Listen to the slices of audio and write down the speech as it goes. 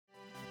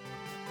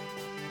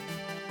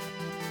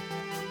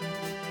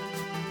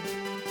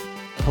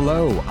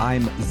Hello,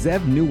 I'm Zev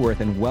Newworth,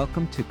 and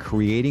welcome to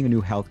Creating a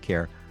New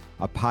Healthcare,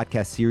 a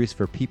podcast series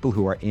for people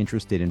who are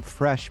interested in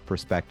fresh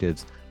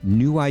perspectives,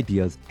 new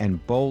ideas,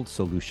 and bold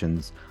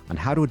solutions on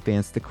how to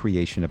advance the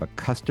creation of a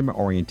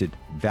customer-oriented,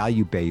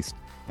 value-based,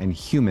 and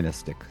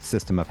humanistic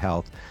system of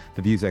health.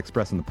 The views I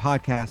express on the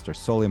podcast are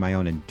solely my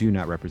own and do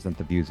not represent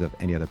the views of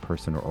any other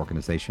person or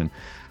organization.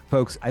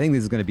 Folks, I think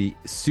this is going to be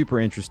super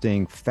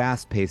interesting,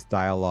 fast-paced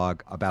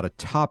dialogue about a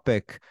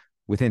topic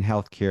within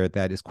healthcare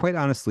that is quite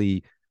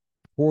honestly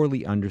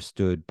poorly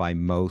understood by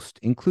most,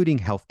 including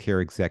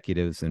healthcare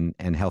executives and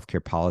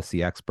healthcare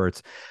policy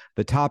experts.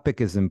 The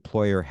topic is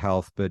employer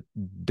health, but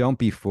don't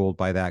be fooled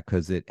by that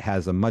because it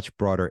has a much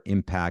broader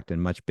impact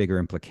and much bigger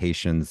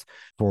implications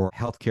for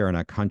healthcare in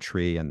our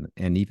country and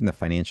even the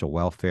financial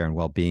welfare and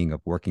well-being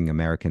of working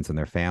Americans and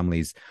their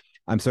families.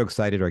 I'm so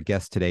excited. Our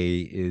guest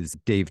today is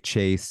Dave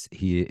Chase.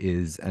 He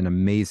is an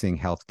amazing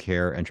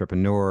healthcare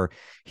entrepreneur.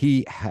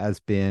 He has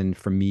been,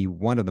 for me,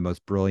 one of the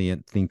most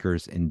brilliant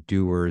thinkers and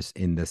doers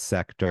in this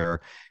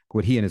sector.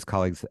 What he and his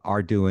colleagues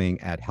are doing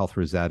at Health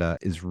Rosetta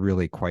is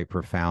really quite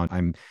profound.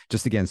 I'm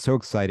just, again, so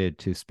excited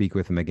to speak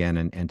with him again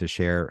and to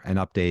share an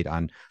update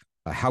on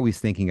how he's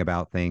thinking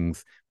about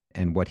things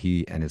and what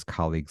he and his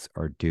colleagues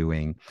are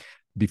doing.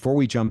 Before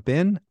we jump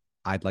in,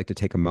 I'd like to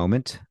take a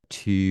moment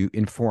to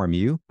inform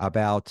you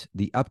about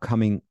the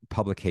upcoming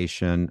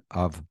publication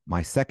of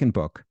my second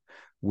book,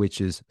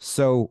 which is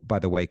by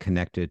the way,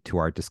 connected to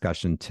our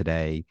discussion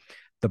today.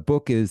 The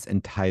book is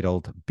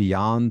entitled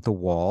Beyond the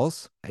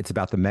Walls. It's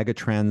about the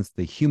megatrends,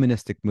 the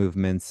humanistic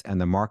movements, and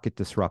the market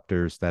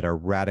disruptors that are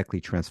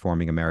radically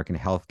transforming American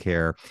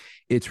healthcare.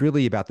 It's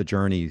really about the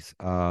journeys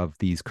of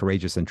these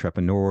courageous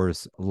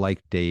entrepreneurs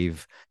like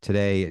Dave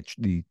today,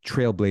 the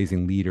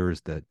trailblazing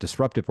leaders, the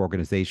disruptive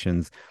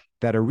organizations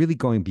that are really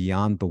going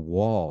beyond the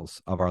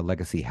walls of our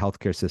legacy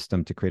healthcare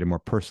system to create a more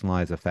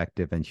personalized,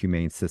 effective, and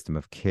humane system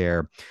of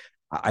care.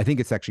 I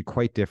think it's actually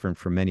quite different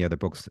from many other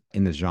books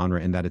in this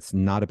genre in that it's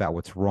not about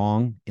what's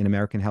wrong in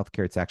American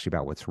healthcare. It's actually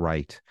about what's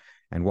right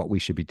and what we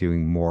should be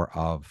doing more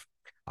of.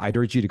 I'd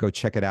urge you to go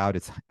check it out.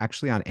 It's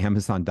actually on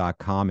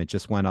Amazon.com. It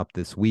just went up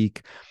this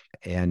week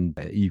and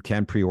you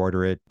can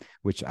pre-order it,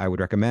 which I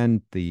would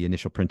recommend. The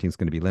initial printing is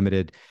going to be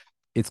limited.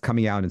 It's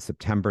coming out in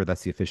September.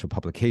 That's the official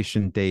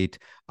publication date.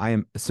 I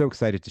am so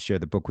excited to share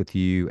the book with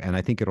you, and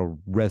I think it'll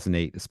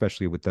resonate,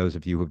 especially with those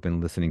of you who have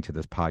been listening to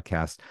this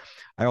podcast.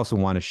 I also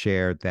want to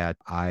share that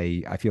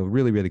I feel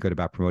really, really good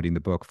about promoting the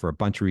book for a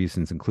bunch of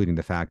reasons, including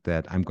the fact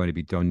that I'm going to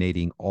be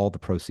donating all the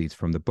proceeds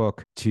from the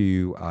book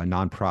to a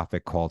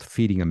nonprofit called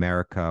Feeding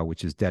America,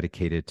 which is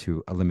dedicated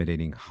to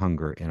eliminating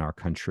hunger in our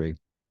country.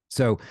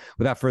 So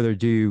without further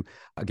ado,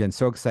 again,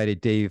 so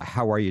excited. Dave,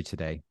 how are you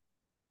today?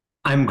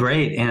 I'm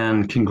great,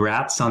 and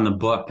congrats on the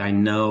book. I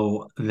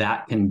know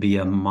that can be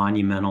a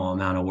monumental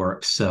amount of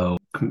work, so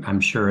I'm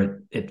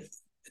sure it's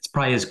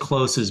probably as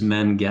close as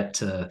men get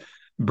to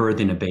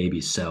birthing a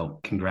baby.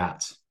 So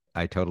congrats.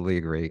 I totally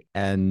agree.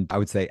 And I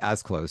would say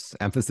as close,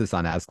 emphasis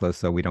on as close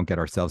so we don't get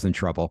ourselves in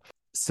trouble.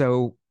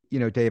 So,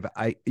 Dave,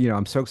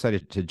 I'm so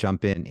excited to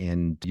jump in,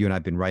 and you and I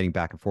have been writing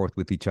back and forth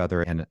with each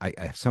other, and I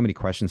have so many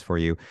questions for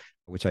you,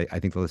 which I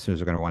think the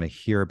listeners are going to want to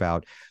hear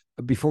about.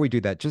 Before we do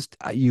that, just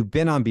you've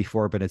been on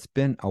before, but it's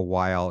been a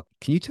while.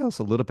 Can you tell us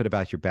a little bit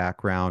about your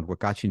background, what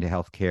got you into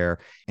healthcare,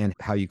 and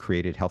how you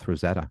created Health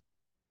Rosetta?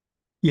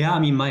 Yeah, I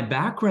mean, my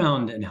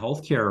background in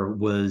healthcare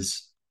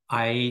was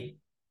I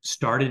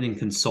started in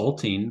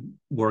consulting,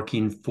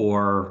 working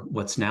for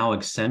what's now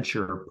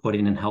Accenture,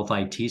 putting in health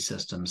IT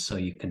systems. So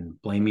you can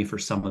blame me for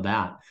some of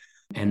that.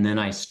 And then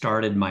I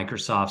started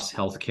Microsoft's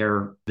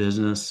healthcare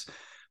business,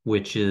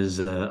 which is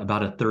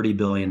about a $30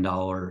 billion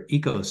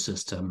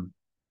ecosystem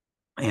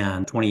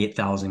and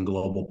 28,000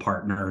 global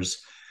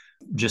partners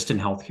just in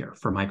healthcare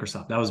for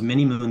Microsoft. That was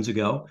many moons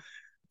ago.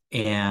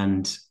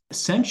 And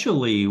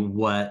essentially,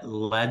 what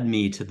led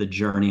me to the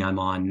journey I'm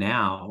on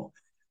now,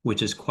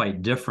 which is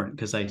quite different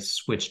because I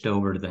switched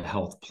over to the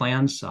health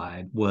plan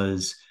side,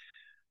 was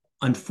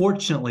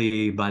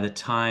unfortunately, by the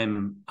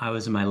time I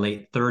was in my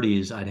late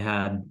 30s, I'd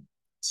had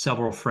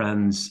several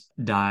friends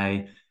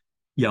die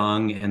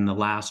young. And the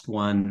last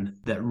one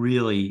that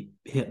really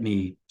hit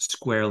me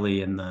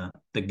squarely in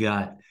the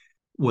gut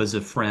was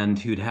a friend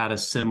who'd had a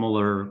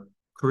similar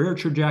career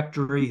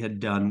trajectory, had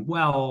done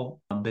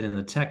well, been in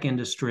the tech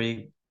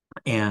industry,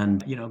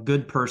 and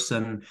good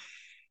person,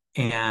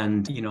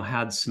 and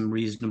had some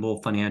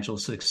reasonable financial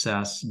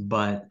success.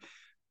 But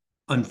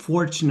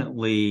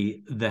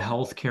unfortunately, the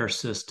healthcare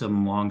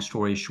system, long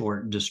story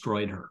short,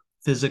 destroyed her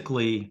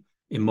physically,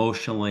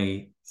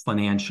 emotionally,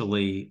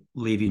 financially,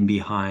 leaving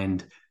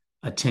behind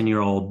a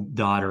 10-year-old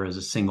daughter as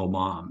a single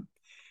mom.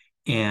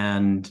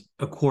 And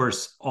of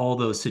course, all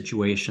those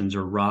situations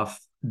are rough.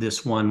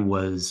 This one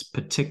was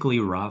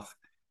particularly rough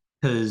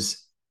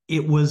because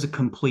it was a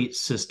complete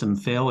system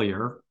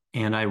failure.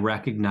 And I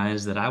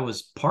recognized that I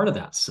was part of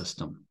that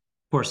system.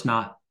 Of course,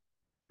 not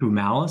through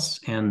malice.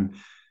 And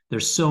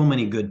there's so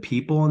many good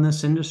people in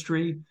this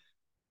industry,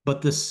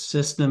 but the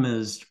system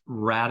is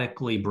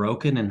radically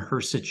broken. And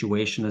her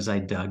situation, as I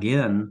dug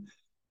in,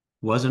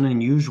 wasn't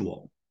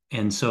unusual.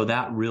 And so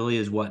that really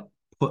is what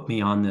put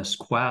me on this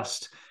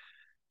quest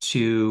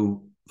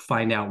to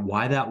find out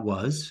why that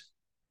was.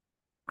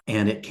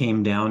 And it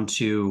came down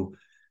to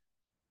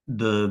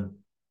the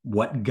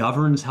what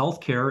governs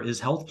healthcare is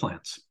health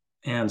plans.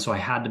 And so I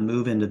had to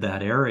move into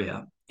that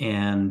area.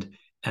 And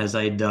as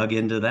I dug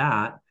into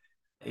that,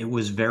 it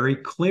was very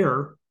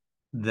clear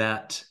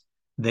that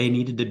they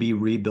needed to be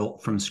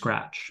rebuilt from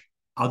scratch.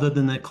 Other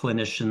than the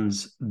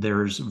clinicians,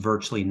 there's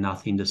virtually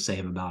nothing to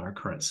save about our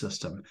current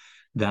system.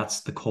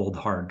 That's the cold,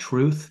 hard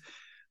truth.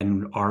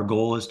 And our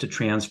goal is to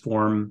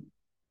transform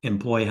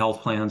employee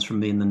health plans from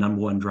being the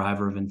number one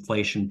driver of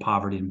inflation,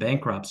 poverty, and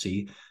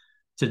bankruptcy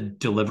to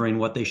delivering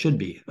what they should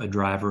be, a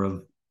driver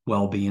of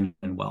well-being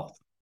and wealth.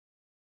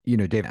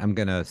 Dave, I'm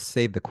going to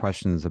save the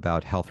questions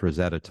about Health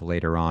Rosetta to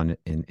later on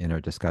in our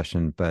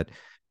discussion, but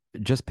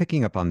just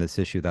picking up on this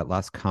issue, that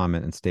last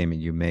comment and statement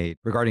you made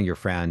regarding your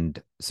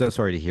friend, so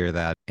sorry to hear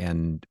that.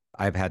 And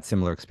I've had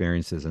similar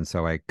experiences. And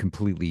so I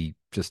completely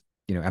just,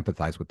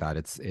 empathize with that.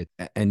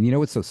 And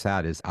what's so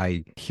sad is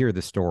I hear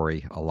the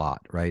story a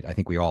lot, right? I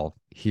think we all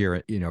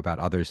hear, about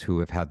others who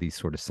have had these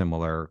sort of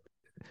similar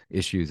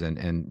issues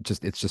and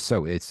just,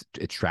 it's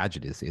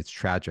tragedy. It's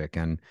tragic.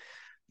 And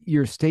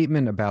your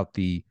statement about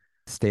the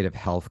state of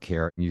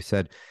healthcare, you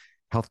said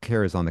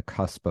healthcare is on the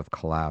cusp of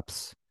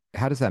collapse.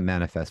 How does that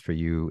manifest for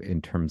you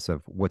in terms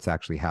of what's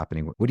actually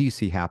happening? What do you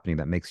see happening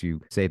that makes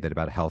you say that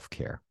about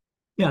healthcare?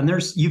 Yeah, and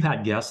you've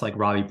had guests like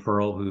Robbie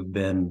Pearl who've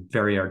been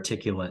very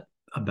articulate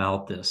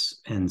about this.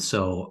 And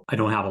so I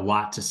don't have a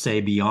lot to say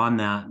beyond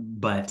that,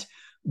 but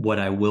what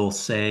I will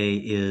say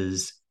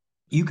is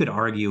you could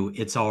argue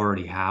it's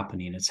already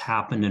happening. It's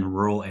happened in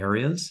rural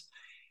areas.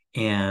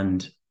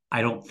 And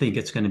I don't think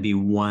it's going to be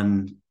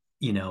one,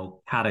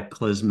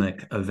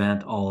 cataclysmic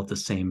event all at the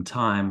same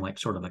time, like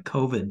sort of a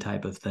COVID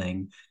type of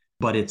thing,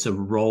 but it's a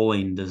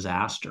rolling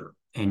disaster.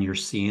 And you're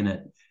seeing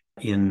it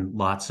in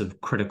lots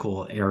of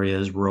critical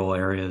areas, rural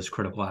areas,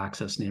 critical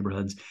access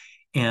neighborhoods.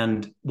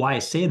 And why I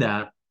say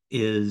that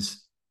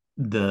is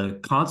the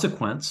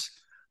consequence,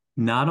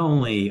 not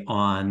only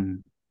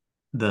on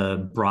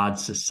the broad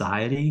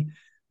society,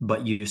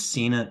 but you've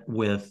seen it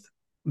with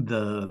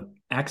the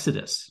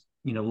exodus.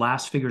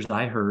 Last figures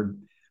I heard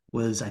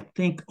was, I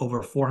think,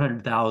 over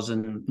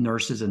 400,000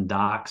 nurses and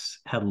docs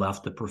had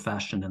left the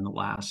profession in the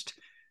last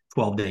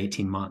 12 to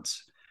 18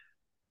 months.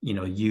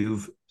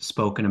 You've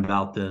spoken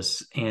about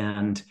this,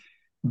 and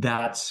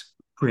that's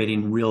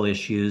creating real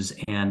issues.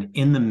 And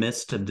in the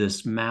midst of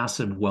this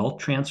massive wealth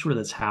transfer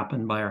that's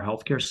happened by our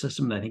healthcare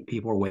system that I think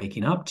people are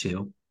waking up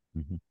to,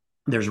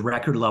 there's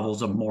record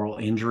levels of moral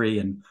injury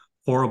and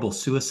horrible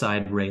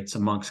suicide rates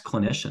amongst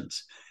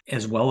clinicians,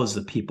 as well as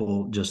the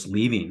people just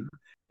leaving.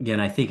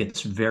 Again, I think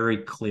it's very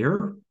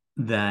clear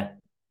that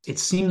it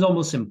seems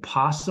almost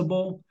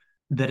impossible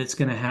that it's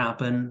going to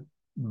happen,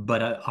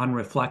 but on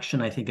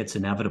reflection, I think it's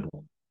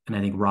inevitable. And I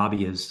think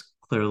Robbie has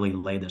clearly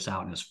laid this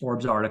out in his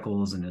Forbes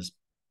articles and his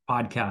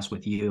podcast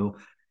with you.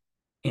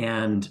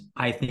 And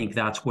I think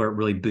that's where it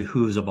really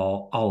behooves of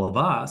all of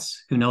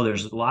us who know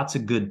there's lots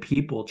of good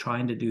people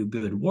trying to do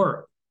good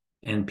work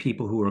and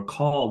people who are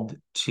called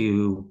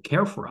to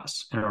care for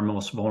us in our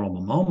most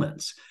vulnerable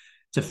moments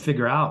to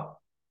figure out,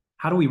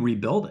 how do we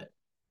rebuild it,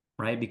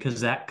 right?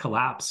 Because that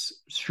collapse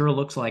sure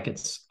looks like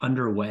it's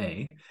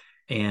underway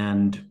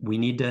and we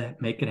need to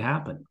make it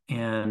happen.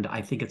 And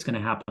I think it's going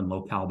to happen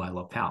locale by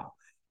locale.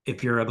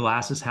 If you're a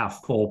glasses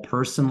half full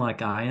person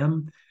like I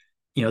am,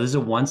 this is a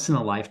once in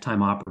a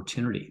lifetime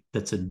opportunity.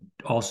 That's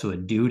also a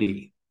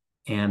duty.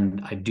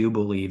 And I do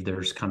believe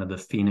there's kind of the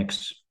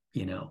phoenix,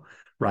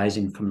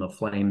 rising from the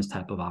flames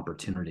type of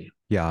opportunity.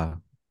 Yeah,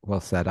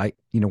 well said.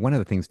 One of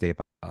the things, Dave,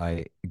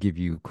 I give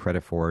you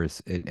credit for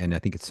is, and I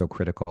think it's so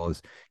critical,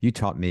 is you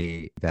taught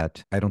me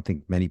that I don't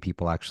think many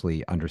people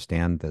actually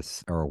understand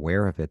this or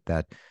aware of it,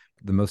 that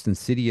the most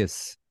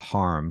insidious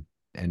harm,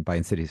 and by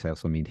insidious, I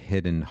also mean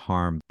hidden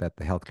harm, that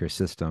the healthcare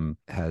system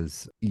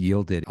has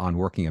yielded on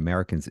working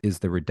Americans is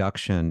the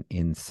reduction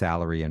in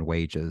salary and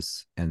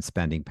wages and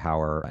spending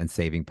power and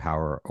saving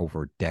power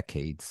over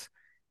decades.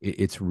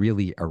 It's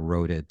really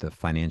eroded the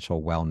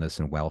financial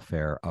wellness and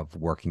welfare of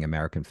working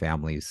American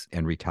families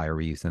and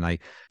retirees. And I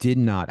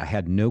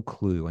had no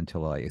clue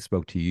until I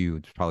spoke to you.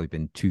 It's probably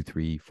been 2,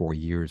 3, 4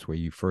 years where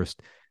you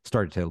first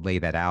started to lay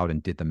that out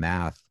and did the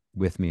math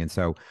with me. And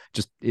so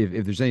just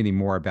if there's anything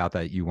more about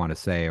that you want to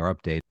say or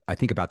update, I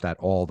think about that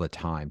all the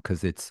time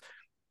because it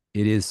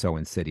is so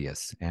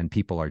insidious and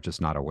people are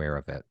just not aware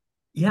of it.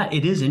 Yeah,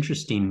 it is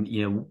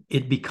interesting.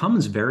 It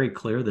becomes very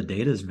clear. The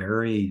data is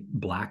very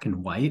black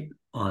and white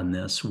on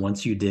this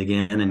once you dig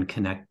in and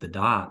connect the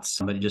dots.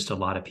 But just a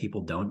lot of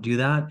people don't do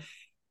that.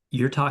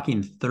 You're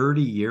talking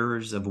 30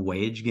 years of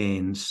wage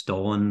gains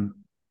stolen,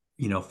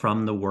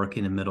 from the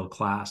working and middle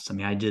class. I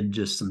mean, I did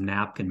just some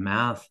napkin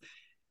math,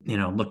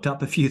 looked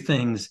up a few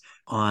things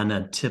on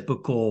a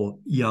typical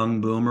young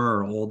boomer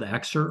or old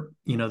Xer,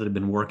 that have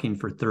been working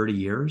for 30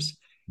 years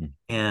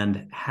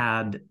and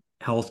had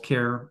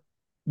healthcare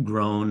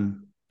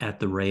grown at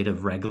the rate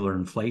of regular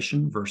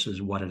inflation versus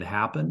what had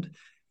happened.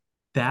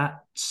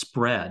 That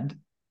spread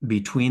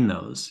between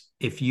those,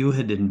 if you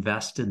had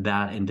invested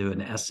that into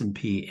an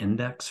S&P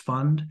index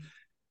fund,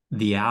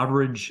 the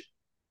average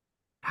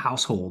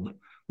household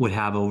would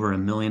have over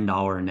 $1 million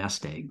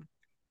nest egg.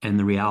 And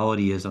the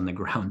reality is, on the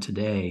ground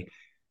today,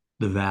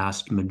 the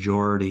vast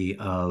majority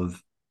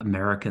of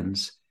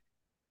Americans,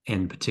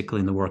 and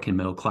particularly in the working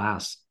middle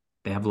class,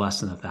 they have less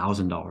than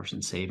 $1,000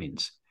 in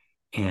savings.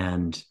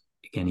 And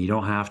again, you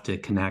don't have to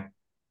connect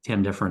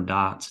 10 different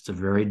dots. It's a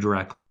very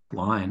direct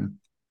line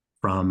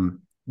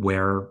from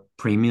where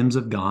premiums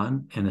have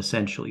gone. And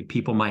essentially,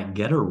 people might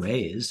get a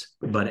raise,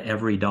 but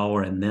every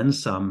dollar and then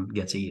some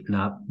gets eaten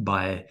up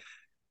by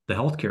the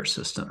healthcare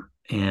system.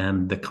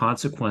 And the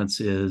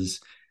consequence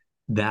is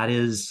that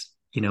is,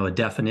 a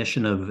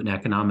definition of an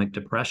economic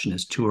depression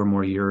is 2 or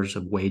more years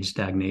of wage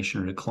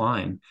stagnation or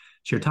decline.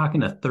 So you're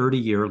talking a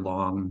 30-year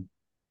long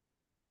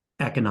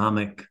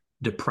economic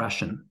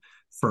depression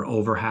for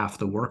over half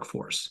the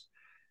workforce.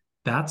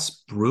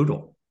 That's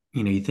brutal.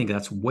 You think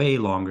that's way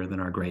longer than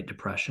our Great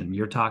Depression.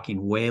 You're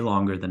talking way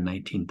longer than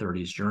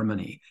 1930s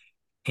Germany.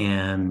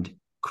 And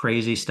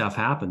crazy stuff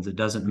happens. It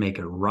doesn't make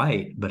it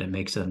right, but it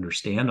makes it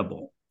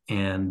understandable.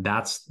 And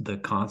that's the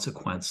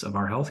consequence of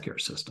our healthcare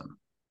system.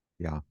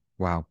 Yeah.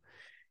 Wow.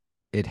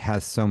 It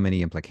has so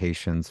many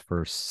implications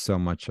for so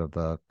much of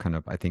the kind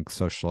of, I think,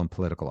 social and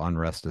political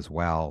unrest as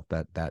well,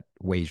 that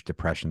wage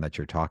depression that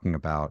you're talking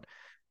about.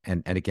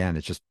 And again,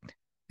 it's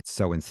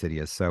so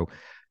insidious. So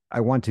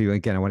I want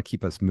to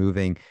keep us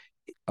moving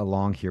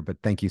along here, but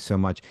thank you so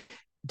much.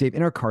 Dave,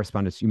 in our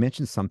correspondence, you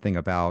mentioned something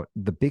about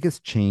the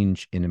biggest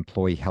change in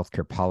employee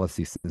healthcare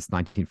policy since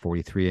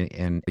 1943,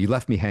 and you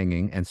left me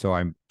hanging. And so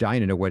I'm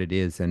dying to know what it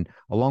is. And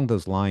along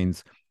those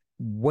lines,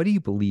 what do you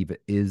believe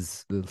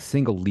is the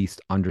single least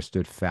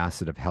understood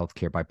facet of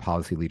healthcare by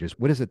policy leaders?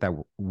 What is it that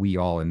we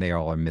all and they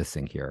all are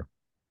missing here?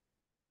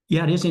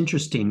 Yeah, it is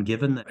interesting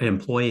given that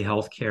employee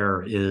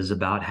healthcare is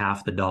about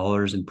half the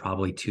dollars and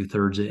probably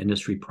 2/3 of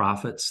industry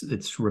profits.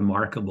 It's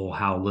remarkable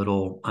how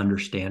little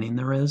understanding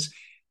there is.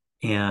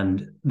 And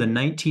the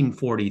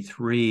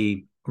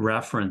 1943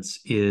 reference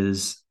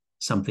is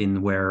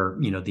something where,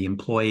 the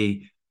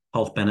employee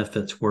health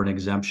benefits were an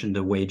exemption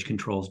to wage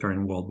controls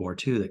during World War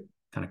II that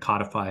kind of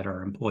codified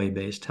our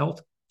employee-based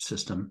health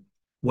system.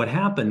 What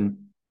happened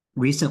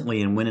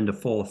recently and went into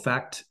full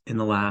effect in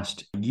the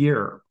last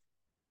year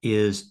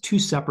is two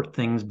separate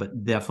things,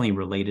 but definitely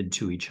related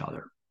to each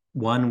other.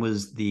 One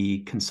was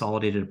the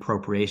Consolidated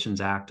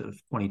Appropriations Act of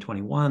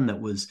 2021 that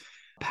was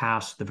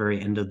passed at the very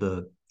end of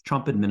the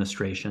Trump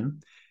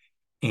administration.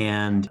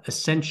 And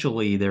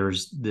essentially,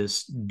 there's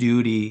this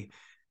duty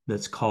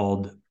that's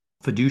called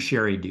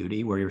fiduciary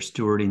duty, where you're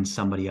stewarding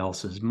somebody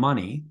else's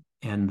money.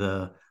 And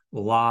the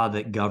law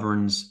that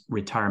governs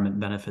retirement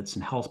benefits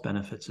and health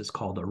benefits is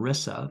called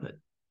ERISA, that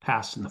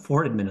passed in the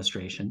Ford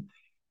administration.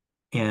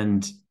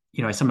 And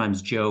I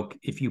sometimes joke,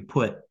 if you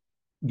put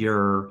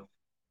your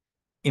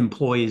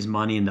employees'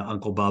 money into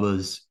Uncle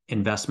Bubba's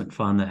investment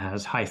fund that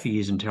has high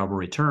fees and terrible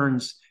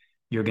returns,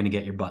 you're going to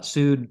get your butt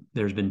sued.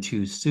 There's been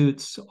 2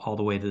 suits all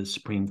the way to the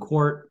Supreme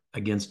Court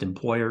against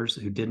employers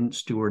who didn't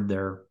steward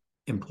their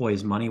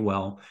employees' money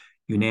well,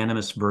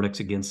 unanimous verdicts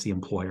against the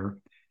employer.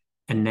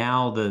 And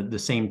now the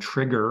same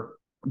trigger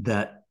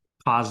that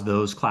caused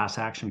those class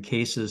action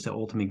cases to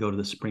ultimately go to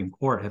the Supreme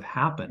Court have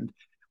happened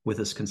with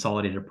this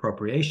Consolidated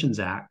Appropriations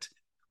Act,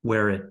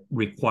 where it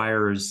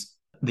requires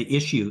the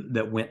issue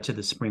that went to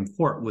the Supreme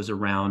Court was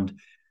around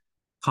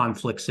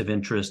conflicts of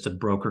interest, of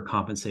broker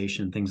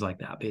compensation, things like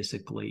that,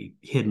 basically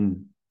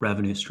hidden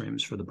revenue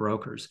streams for the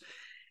brokers.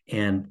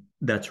 And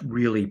that's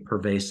really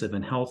pervasive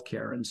in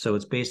healthcare. And so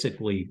it's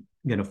basically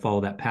going to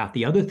follow that path.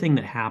 The other thing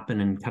that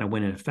happened and kind of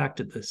went in effect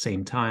at the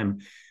same time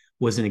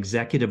was an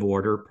executive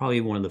order,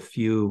 probably one of the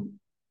few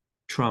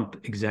Trump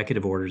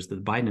executive orders that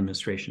the Biden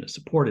administration has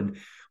supported,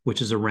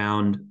 which is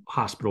around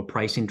hospital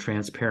pricing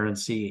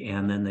transparency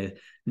and then the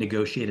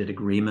negotiated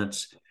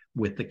agreements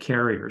with the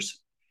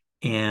carriers.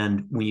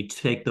 And when you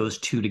take those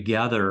two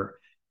together,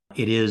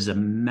 it is a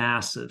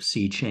massive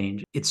sea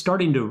change. It's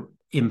starting to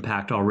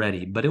impact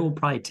already, but it will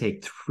probably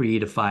take 3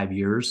 to 5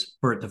 years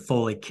for it to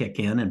fully kick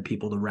in and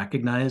people to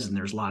recognize, and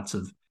there's lots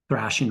of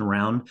thrashing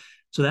around.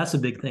 So that's a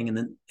big thing.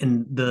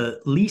 And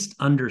the least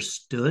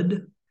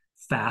understood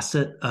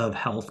facet of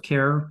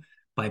healthcare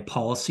by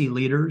policy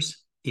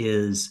leaders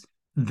is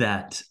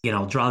that,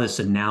 I'll draw this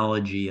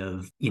analogy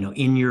of,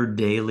 in your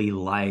daily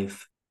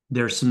life,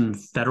 there's some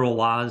federal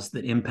laws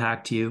that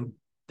impact you.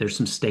 There's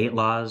some state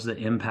laws that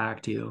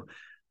impact you.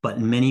 But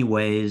in many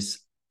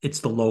ways,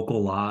 it's the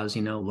local laws,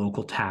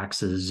 local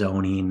taxes,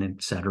 zoning,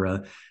 et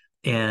cetera.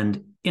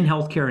 And in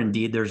healthcare,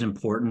 indeed, there's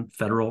important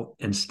federal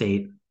and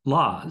state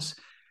laws.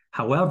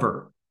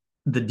 However,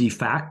 the de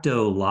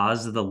facto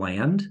laws of the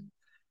land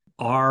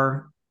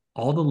are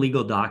all the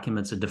legal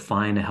documents that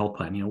define a health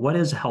plan. What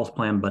is a health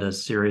plan but a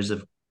series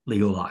of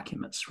legal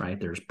documents, right?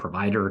 There's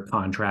provider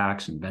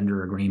contracts and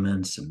vendor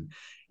agreements,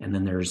 and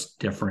then there's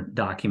different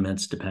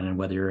documents depending on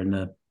whether you're in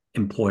the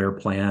employer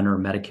plan or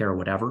Medicare or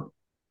whatever.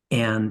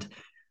 And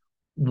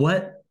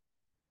what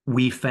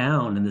we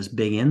found in this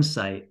big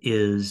insight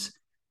is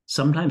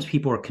sometimes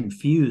people are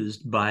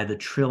confused by the $1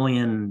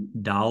 trillion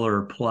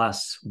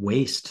plus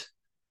waste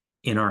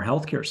in our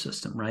healthcare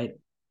system, right?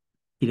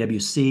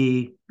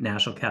 PwC,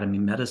 National Academy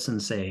of Medicine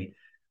say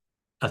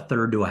a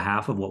third to a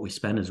half of what we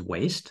spend is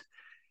waste.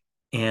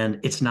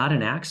 And it's not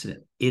an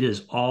accident. It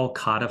is all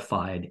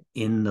codified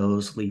in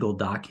those legal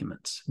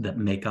documents that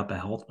make up a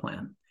health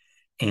plan.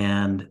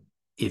 And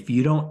if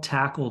you don't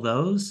tackle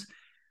those,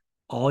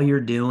 all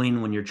you're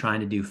doing when you're trying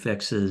to do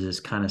fixes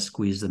is kind of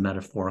squeeze the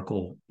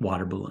metaphorical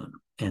water balloon.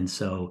 And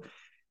so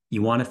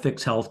you want to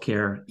fix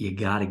healthcare, you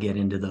got to get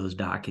into those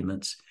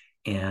documents.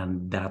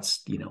 And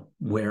that's,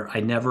 where I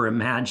never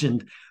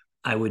imagined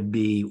I would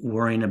be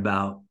worrying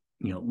about,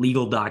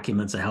 legal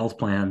documents of health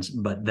plans,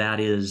 but that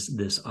is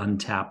this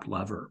untapped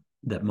lever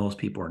that most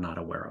people are not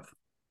aware of.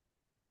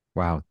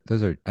 Wow.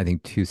 Those are, I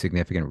think, two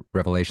significant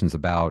revelations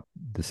about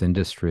this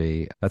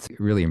industry. That's a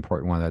really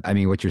important one. I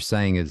mean, what you're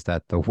saying is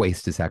that the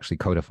waste is actually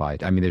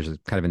codified. I mean, there's a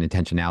kind of an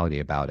intentionality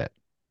about it.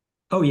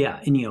 Oh,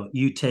 yeah. And,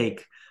 you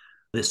take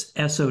this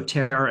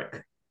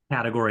esoteric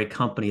category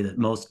company that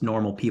most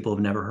normal people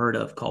have never heard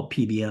of called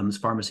PBMs,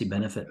 pharmacy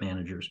benefit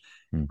managers,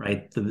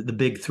 right? The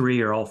big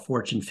three are all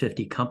Fortune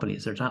 50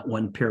 companies. There's not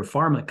one pure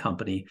pharma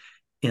company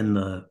in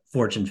the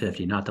Fortune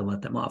 50, not to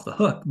let them off the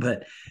hook,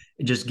 but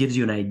it just gives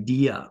you an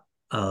idea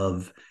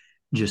of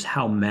just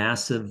how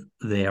massive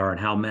they are and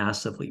how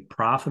massively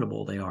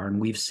profitable they are. And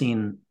we've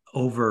seen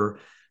over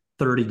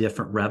 30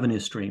 different revenue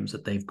streams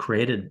that they've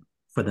created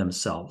for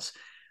themselves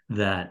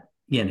that,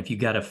 again, if you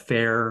got a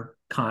fair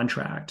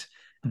contract,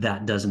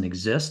 that doesn't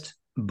exist,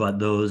 but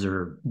those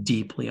are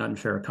deeply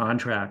unfair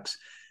contracts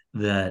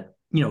that,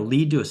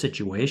 lead to a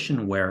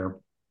situation where,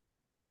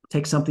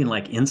 take something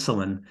like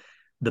insulin,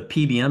 the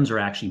PBMs are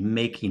actually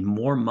making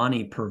more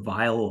money per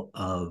vial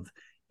of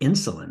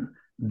insulin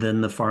than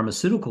the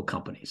pharmaceutical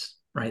companies,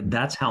 right?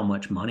 That's how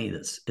much money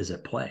this is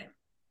at play.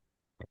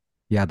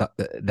 Yeah,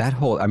 that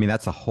whole, I mean,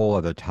 that's a whole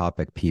other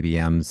topic,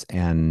 PBMs.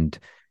 And,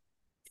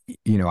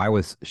 I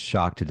was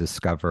shocked to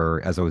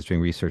discover as I was doing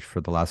research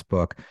for the last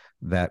book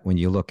that when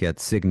you look at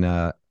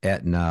Cigna,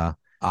 Aetna,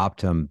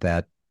 Optum,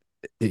 that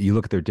you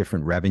look at their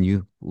different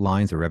revenue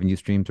lines or revenue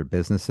streams or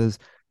businesses,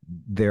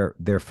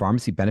 their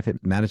pharmacy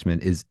benefit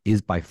management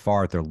is by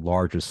far their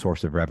largest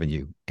source of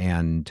revenue.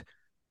 And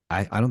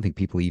I don't think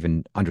people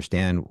even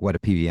understand what a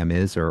PBM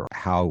is or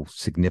how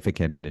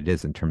significant it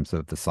is in terms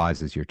of the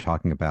sizes you're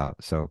talking about.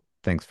 So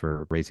thanks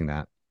for raising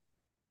that.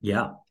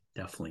 Yeah,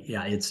 definitely.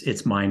 Yeah,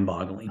 it's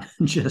mind-boggling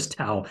just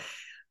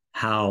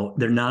how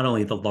they're not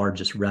only the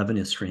largest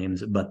revenue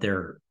streams, but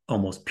they're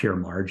almost pure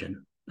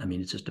margin. I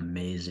mean, it's just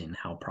amazing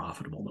how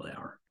profitable they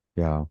are.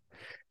 Yeah.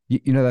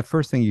 That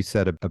first thing you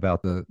said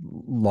about the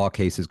law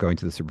cases going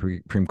to the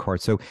Supreme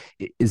Court. So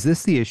is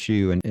this the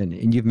issue?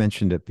 And you've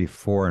mentioned it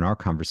before in our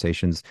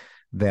conversations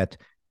that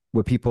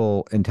what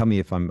people, and tell me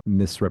if I'm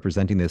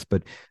misrepresenting this,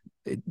 but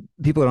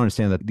people don't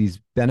understand that these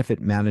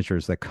benefit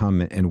managers that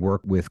come and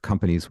work with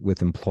companies,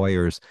 with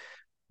employers,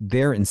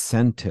 their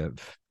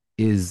incentive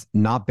is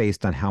not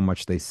based on how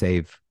much they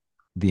save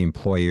the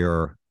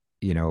employer,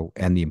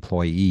 and the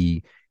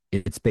employee.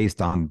 It's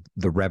based on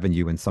the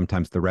revenue, and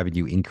sometimes the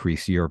revenue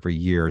increase year over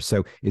year.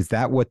 So is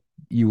that what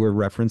you were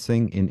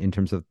referencing in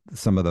terms of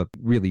some of the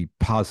really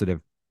positive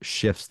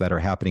shifts that are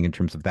happening in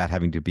terms of that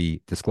having to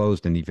be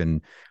disclosed and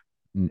even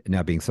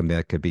now being something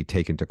that could be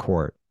taken to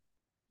court?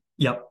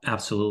 Yep,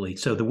 absolutely.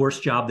 So the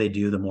worse job they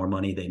do, the more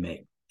money they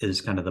make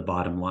is kind of the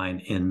bottom line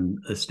in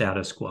the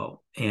status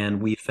quo.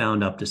 And we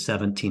found up to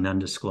 17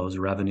 undisclosed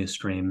revenue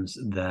streams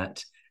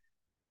that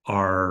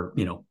are,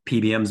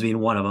 PBMs being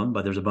one of them,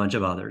 but there's a bunch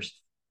of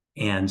others.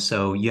 And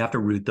so you have to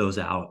root those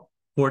out.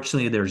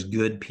 Fortunately, there's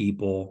good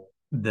people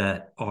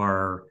that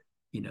are,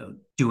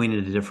 doing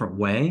it a different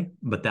way,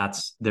 but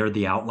they're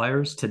the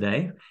outliers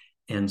today.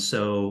 And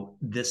so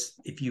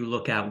if you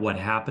look at what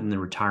happened in the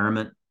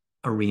retirement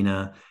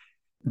arena,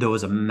 there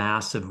was a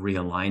massive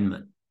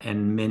realignment,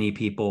 and many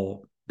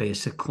people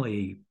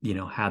basically,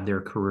 had their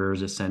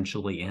careers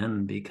essentially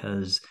end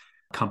because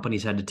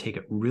companies had to take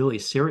it really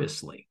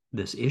seriously,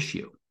 this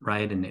issue,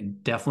 right? And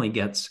it definitely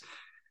gets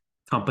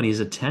companies'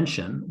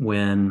 attention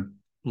when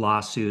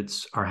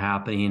lawsuits are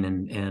happening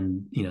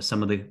and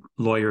some of the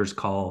lawyers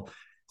call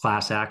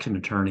class action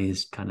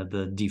attorneys kind of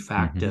the de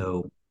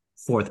facto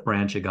fourth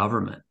branch of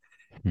government.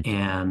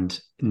 And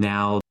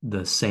now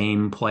the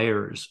same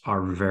players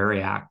are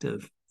very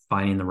active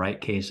finding the right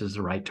cases,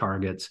 the right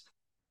targets.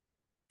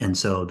 And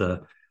so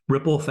the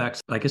ripple effects,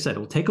 like I said, it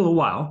will take a little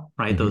while,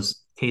 right?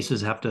 Those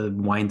cases have to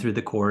wind through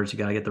the courts. You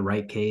got to get the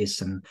right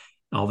case and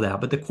all of that.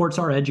 But the courts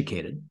are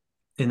educated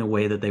in a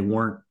way that they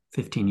weren't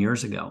 15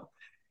 years ago.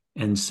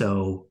 And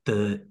so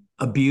the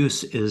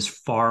abuse is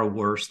far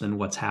worse than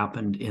what's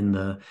happened in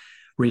the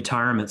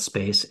retirement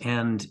space.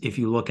 And if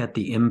you look at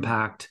the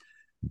impact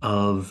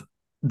of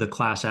the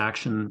class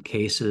action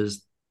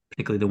cases,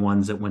 particularly the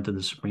ones that went to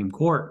the Supreme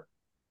Court,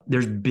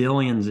 there's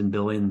billions and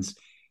billions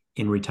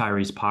in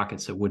retirees'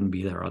 pockets that wouldn't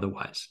be there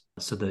otherwise.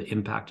 So the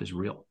impact is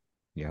real.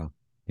 Yeah.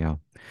 Yeah.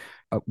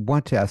 I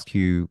want to ask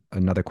you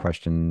another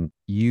question.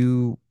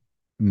 You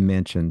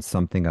mentioned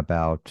something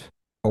about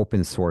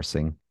open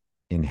sourcing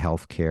in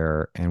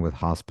healthcare and with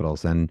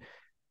hospitals. And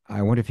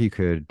I wonder if you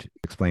could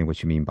explain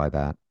what you mean by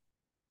that.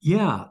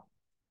 Yeah,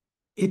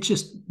 it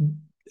just,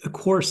 of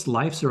course,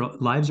 lives are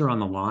on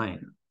the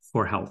line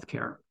for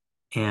healthcare.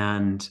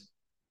 And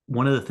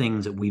one of the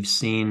things that we've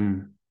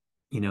seen,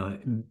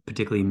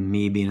 particularly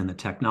me being in the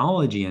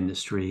technology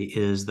industry,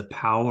 is the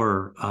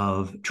power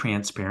of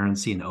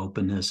transparency and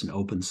openness and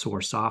open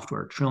source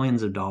software.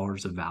 Trillions of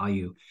dollars of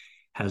value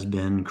has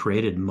been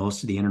created.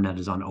 Most of the internet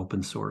is on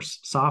open source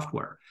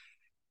software.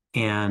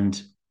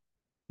 And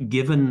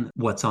given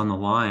what's on the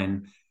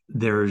line,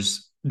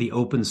 there's the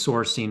open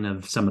sourcing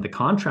of some of the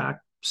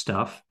contract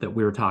stuff that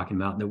we were talking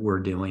about that we're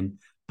doing.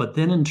 But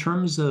then in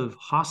terms of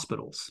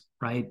hospitals,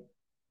 right?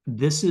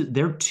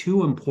 They're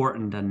too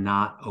important to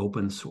not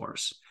open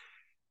source.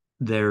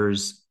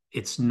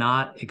 It's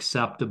not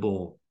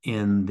acceptable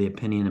in the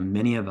opinion of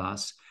many of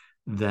us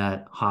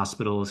that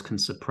hospitals can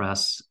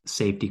suppress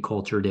safety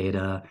culture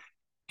data.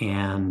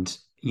 And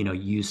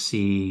you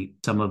see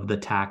some of the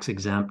tax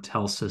exempt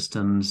health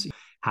systems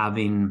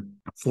having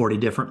 40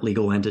 different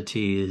legal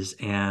entities,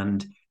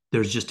 and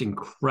there's just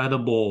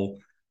incredible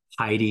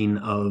hiding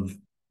of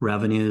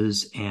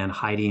revenues and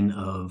hiding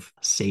of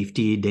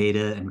safety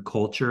data and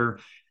culture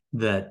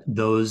that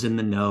those in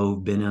the know,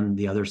 been on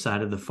the other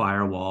side of the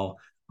firewall,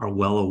 are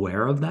well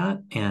aware of that,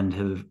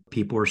 and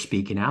people are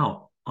speaking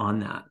out on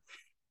that.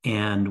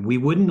 And we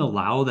wouldn't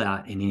allow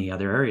that in any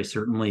other area.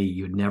 Certainly,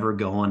 you'd never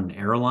go on an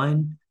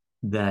airline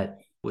that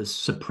was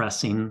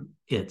suppressing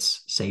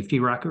its safety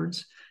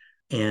records.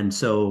 And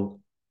so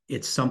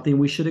it's something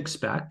we should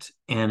expect.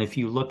 And if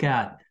you look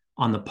at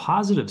on the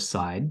positive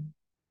side,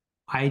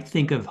 I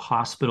think of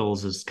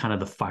hospitals as kind of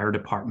the fire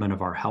department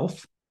of our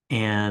health.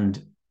 And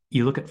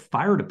you look at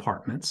fire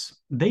departments,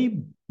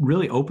 they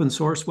really open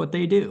source what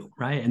they do,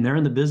 right? And they're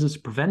in the business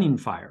of preventing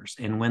fires.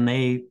 And when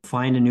they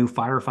find a new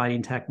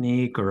firefighting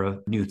technique or a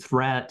new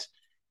threat,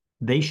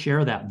 they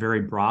share that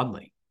very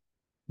broadly.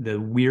 The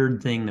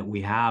weird thing that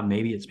we have,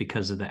 maybe it's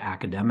because of the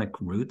academic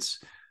roots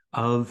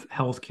of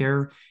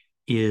healthcare,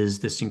 is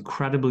this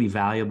incredibly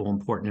valuable,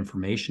 important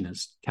information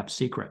is kept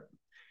secret.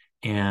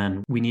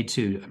 And we need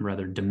to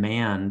rather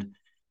demand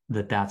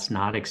that that's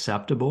not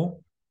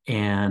acceptable.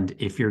 And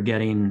if you're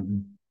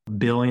getting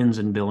billions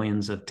and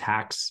billions of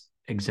tax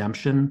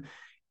exemption,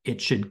 it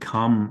should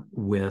come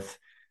with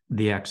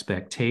the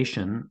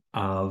expectation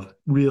of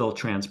real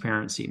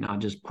transparency, not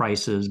just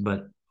prices,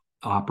 but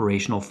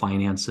operational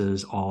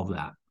finances, all of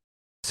that.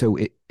 So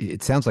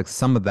it sounds like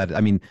some of that,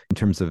 I mean, in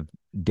terms of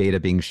data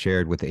being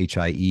shared with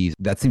HIEs,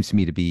 that seems to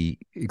me to be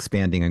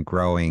expanding and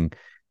growing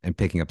and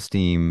picking up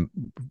steam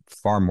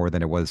far more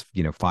than it was,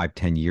 5,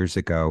 10 years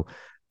ago.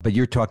 But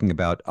you're talking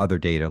about other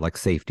data like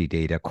safety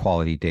data,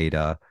 quality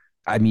data.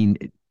 I mean,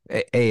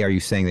 are you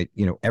saying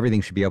that,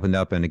 everything should be opened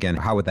up? And again,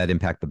 how would that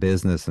impact the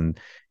business? And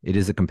it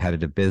is a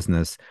competitive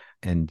business,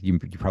 and you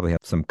probably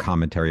have some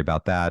commentary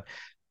about that.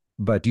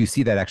 But do you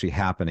see that actually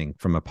happening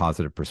from a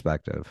positive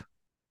perspective?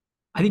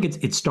 I think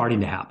it's starting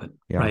to happen,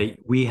 right?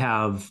 We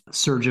have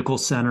surgical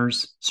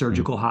centers,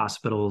 surgical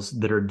hospitals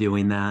that are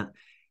doing that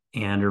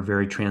and are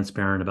very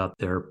transparent about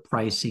their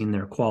pricing,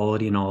 their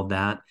quality, and all of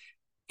that.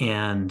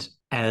 And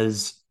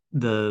as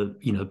the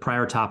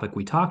prior topic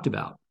we talked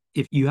about,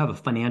 if you have a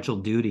financial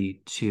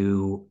duty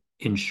to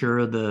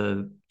ensure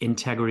the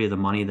integrity of the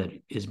money that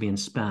is being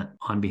spent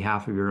on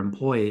behalf of your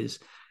employees,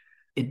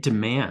 it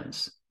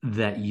demands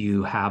that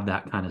you have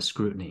that kind of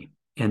scrutiny.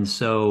 And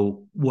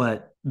so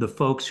what the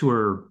folks who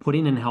are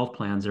putting in health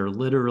plans are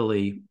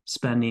literally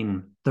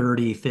spending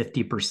 30,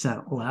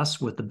 50% less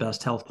with the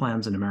best health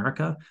plans in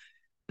America,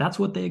 that's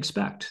what they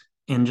expect.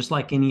 And just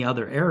like any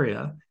other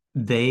area,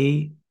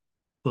 they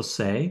will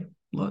say,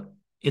 look,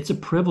 it's a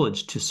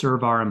privilege to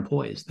serve our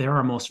employees. They're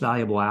our most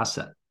valuable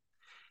asset.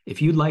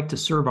 If you'd like to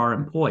serve our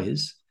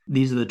employees,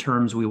 these are the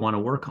terms we want to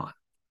work on.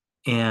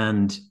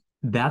 And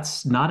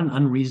that's not an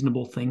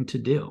unreasonable thing to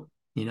do.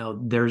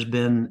 There's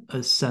been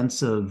a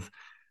sense of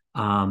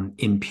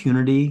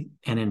impunity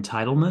and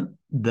entitlement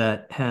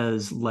that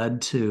has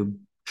led to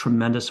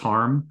tremendous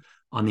harm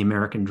on the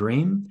American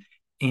dream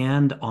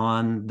and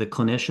on the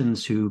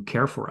clinicians who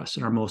care for us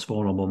in our most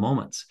vulnerable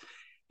moments.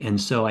 And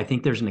so I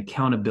think there's an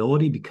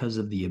accountability because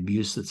of the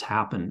abuse that's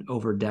happened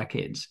over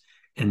decades.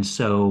 And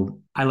so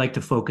I like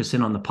to focus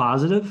in on the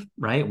positive,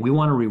 right? We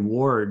want to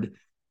reward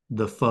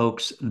the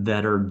folks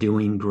that are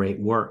doing great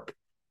work.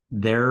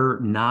 They're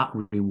not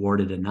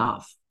rewarded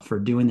enough for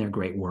doing their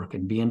great work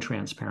and being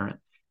transparent.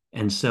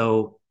 And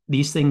so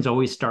these things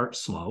always start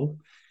slow,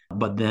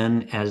 but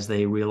then as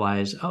they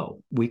realize,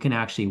 oh, we can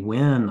actually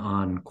win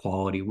on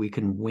quality, we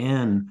can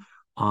win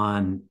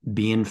on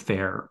being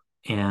fair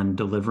and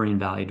delivering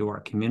value to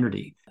our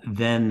community,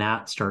 then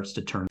that starts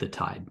to turn the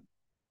tide.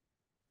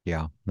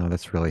 Yeah, no,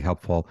 that's really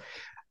helpful.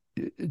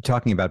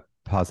 Talking about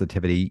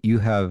positivity, you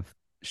have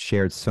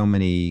shared so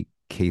many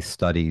case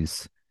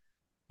studies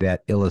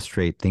that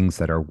illustrate things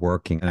that are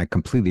working. And I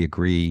completely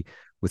agree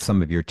with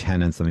some of your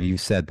tenets. I mean, you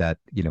said that,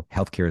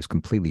 healthcare is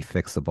completely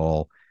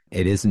fixable.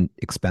 it isn't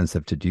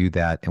expensive to do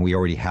that, and we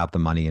already have the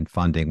money and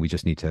funding. We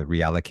just need to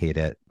reallocate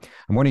it.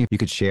 I'm wondering if you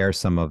could share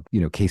some of,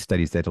 case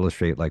studies that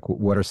illustrate like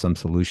what are some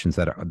solutions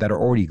that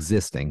are already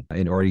existing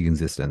in already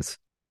existence.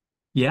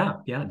 Yeah,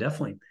 yeah,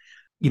 definitely.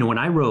 When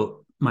I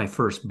wrote my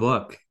first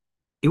book,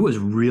 it was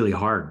really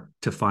hard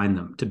to find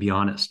them, to be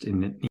honest.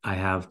 And I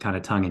have kind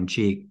of tongue in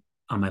cheek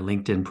on my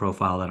LinkedIn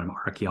profile that I'm an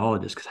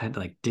archaeologist because I had to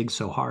like dig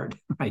so hard,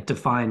 right, to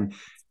find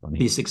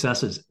these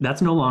successes.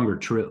 That's no longer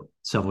true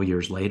several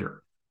years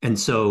later. And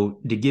so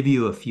to give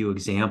you a few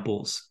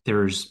examples,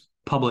 there's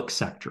public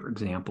sector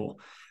example,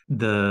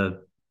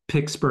 the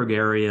Pittsburgh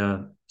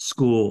area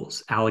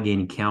schools,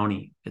 Allegheny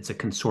County. It's a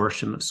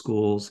consortium of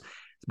schools.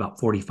 It's about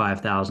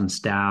 45,000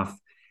 staff.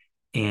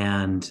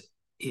 And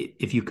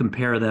if you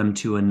compare them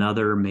to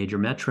another major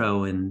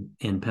metro in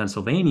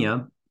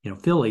Pennsylvania,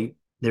 Philly,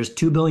 there's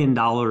 $2 billion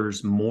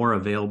more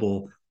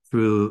available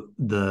through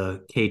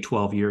the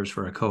K-12 years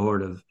for a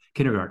cohort of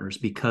kindergartners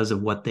because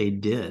of what they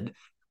did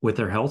with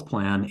their health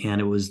plan.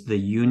 And it was the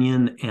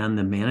union and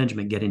the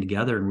management getting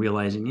together and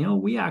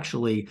realizing, we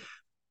actually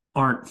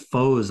aren't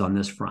foes on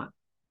this front.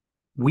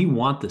 We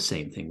want the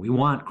same thing. We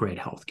want great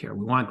healthcare.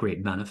 We want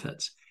great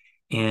benefits.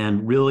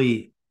 And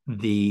really,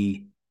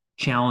 the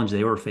challenge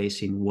they were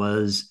facing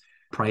was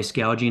price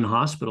gouging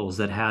hospitals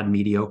that had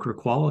mediocre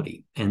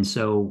quality. And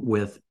so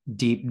with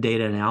deep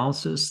data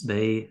analysis,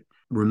 they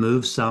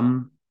removed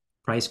some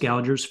price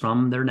gougers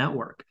from their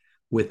network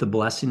with the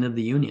blessing of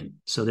the union.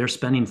 So they're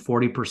spending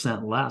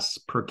 40% less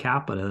per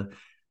capita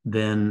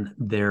than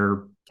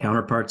their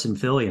counterparts in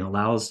Philly, and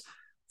allows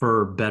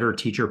for better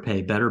teacher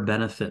pay, better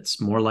benefits,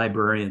 more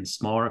librarians,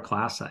 smaller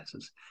class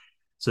sizes.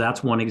 So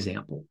that's one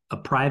example. A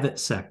private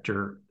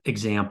sector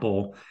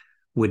example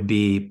would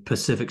be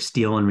Pacific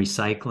Steel and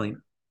Recycling.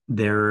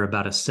 They're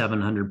about a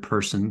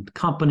 700-person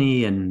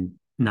company in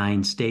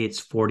 9 states,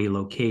 40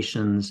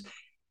 locations.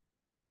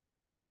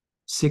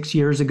 6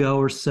 years ago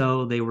or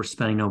so, they were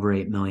spending over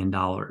 $8 million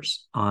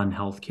on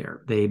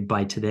healthcare.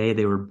 By today,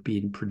 they were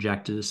being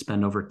projected to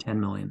spend over $10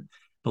 million.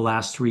 The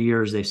last 3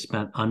 years, they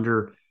spent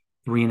under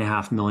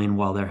 $3.5 million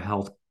while their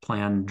health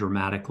plan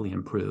dramatically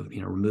improved,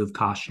 removed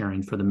cost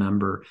sharing for the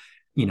member,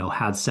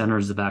 had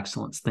centers of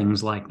excellence,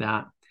 things like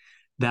that.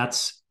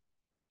 That's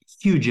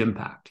huge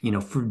impact.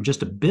 From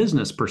just a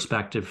business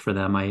perspective for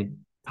them, I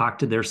talked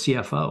to their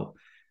CFO.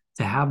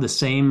 To have the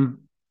same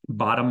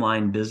bottom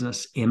line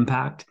business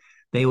impact,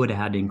 they would have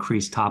had to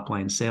increase top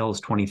line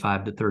sales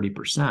 25 to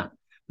 30%.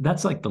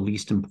 That's like the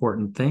least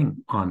important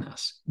thing on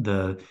this.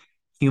 The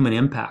human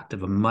impact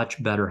of a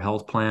much better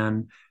health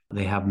plan.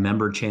 They have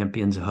member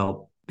champions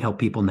who help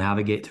people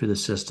navigate through the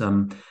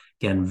system.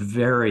 Again,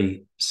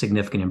 very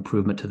significant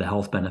improvement to the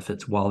health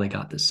benefits while they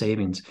got the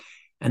savings.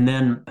 And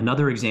then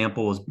another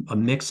example is a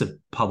mix of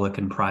public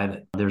and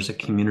private. There's a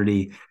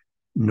community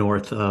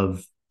north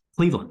of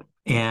Cleveland,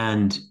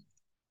 and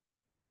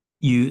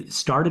you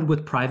started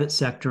with private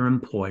sector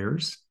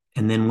employers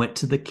and then went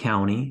to the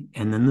county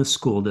and then the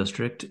school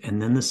district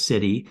and then the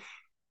city,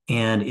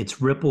 and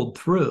it's rippled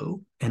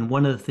through. And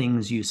one of the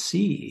things you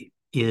see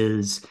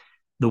is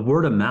the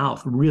word of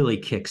mouth really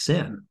kicks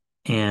in,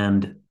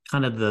 and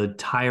kind of the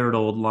tired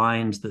old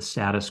lines the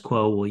status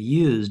quo will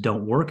use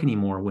don't work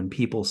anymore when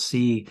people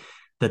see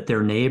that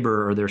their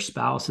neighbor or their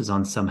spouse is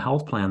on some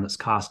health plan that's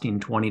costing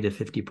 20 to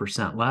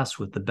 50% less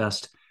with the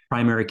best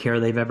primary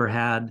care they've ever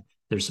had.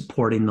 They're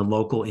supporting the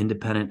local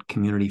independent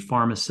community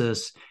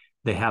pharmacists.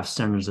 They have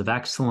centers of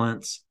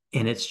excellence,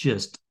 and it's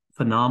just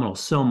phenomenal.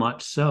 So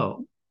much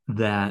so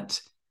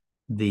that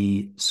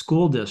the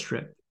school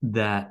district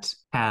that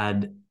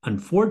had,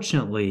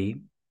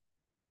 unfortunately,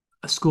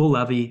 a school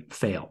levy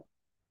fail,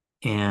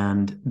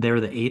 and they're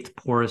the 8th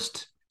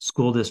poorest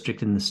school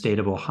district in the state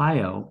of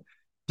Ohio.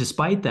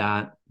 Despite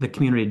that, the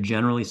community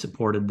generally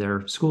supported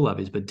their school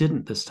levies, but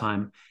didn't this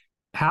time.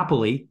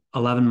 Happily,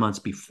 11 months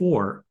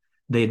before,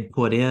 they'd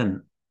put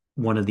in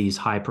one of these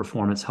high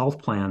performance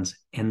health plans,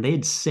 and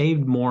they'd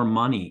saved more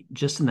money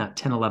just in that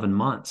 10, 11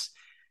 months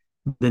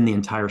than the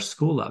entire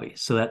school levy.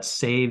 So that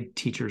saved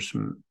teachers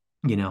from,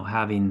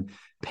 having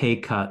pay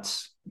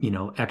cuts,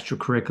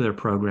 extracurricular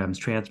programs,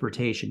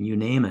 transportation, you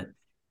name it.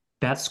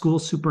 That school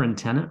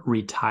superintendent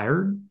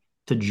retired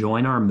to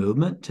join our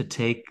movement to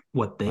take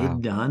what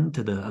they'd done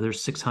to the other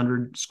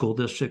 600 school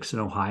districts in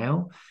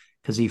Ohio,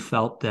 because he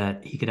felt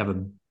that he could have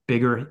a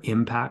bigger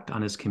impact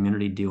on his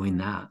community doing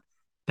that.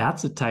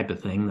 That's the type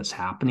of thing that's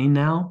happening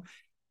now.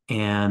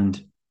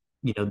 And,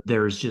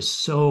 there's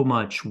just so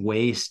much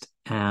waste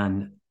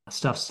and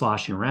stuff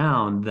sloshing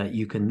around that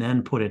you can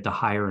then put it to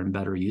higher and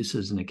better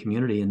uses in a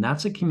community. And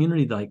that's a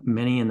community like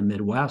many in the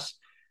Midwest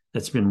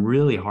that's been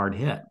really hard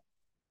hit.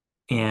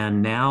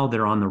 And now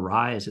they're on the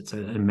rise. It's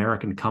an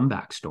American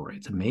comeback story.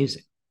 It's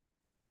amazing.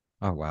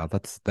 Oh, wow.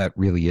 That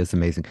really is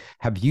amazing.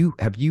 Have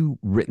you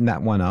written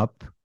that one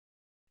up?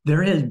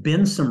 There has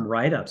been some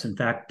write-ups. In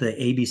fact, the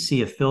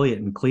ABC affiliate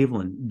in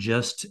Cleveland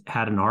just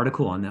had an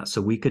article on that.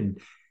 So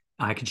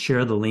I could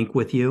share the link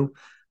with you.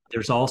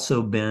 There's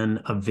also been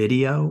a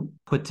video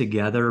put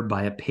together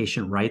by a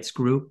patient rights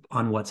group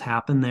on what's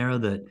happened there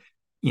that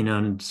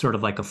and sort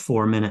of like a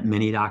 4-minute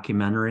mini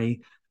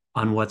documentary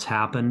on what's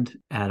happened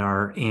at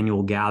our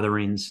annual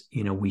gatherings.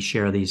 We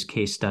share these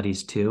case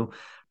studies too.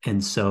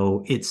 And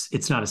so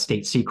it's not a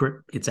state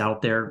secret. It's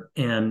out there.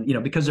 And,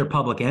 because they're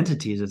public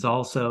entities, it's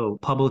also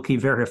publicly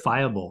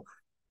verifiable,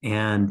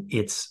 and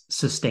it's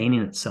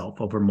sustaining itself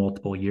over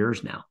multiple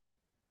years now.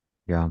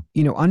 Yeah.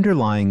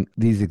 Underlying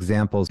these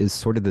examples is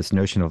sort of this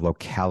notion of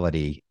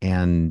locality.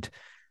 And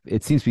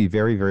it seems to be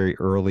very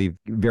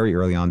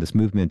early on this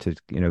movement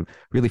to,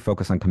 really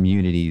focus on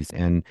communities.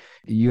 And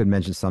you had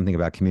mentioned something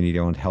about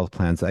community-owned health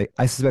plans. I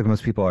suspect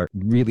most people are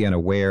really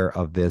unaware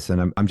of this,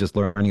 and I'm just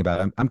learning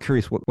about it. I'm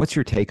curious, what's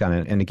your take on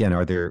it? And again,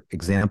 are there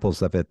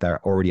examples of it that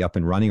are already up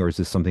and running, or is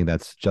this something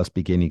that's just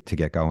beginning to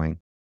get going?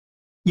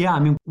 Yeah, I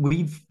mean,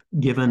 we've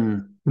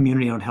given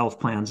community-owned health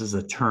plans as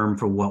a term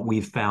for what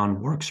we've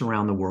found works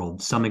around the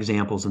world. Some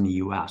examples in the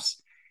US.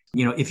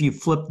 If you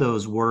flip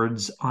those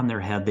words on their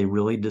head, they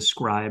really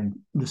describe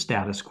the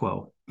status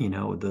quo,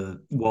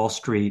 the Wall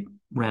Street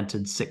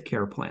rented sick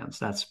care plans.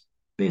 That's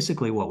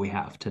basically what we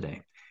have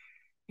today.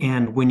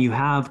 And when you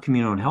have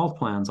community-owned health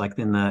plans, like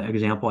in the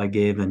example I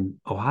gave in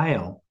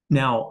Ohio,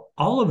 now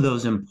all of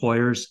those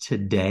employers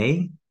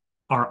today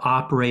are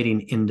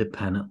operating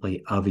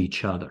independently of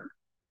each other.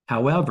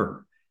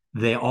 However,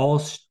 they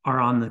all are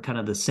on the kind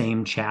of the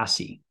same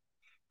chassis.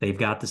 They've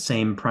got the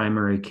same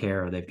primary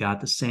care. They've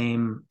got the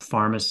same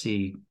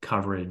pharmacy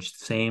coverage,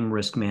 same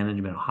risk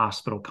management,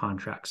 hospital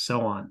contracts,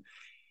 so on.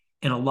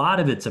 And a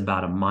lot of it's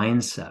about a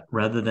mindset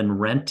rather than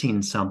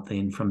renting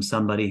something from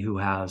somebody who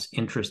has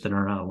interests that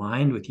are not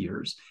aligned with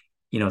yours.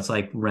 It's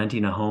like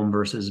renting a home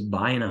versus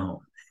buying a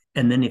home.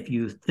 And then if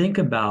you think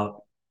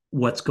about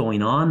what's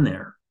going on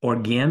there,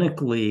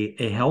 organically,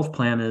 a health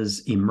plan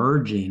is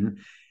emerging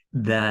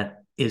that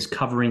is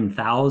covering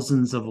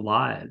thousands of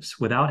lives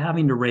without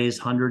having to raise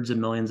hundreds of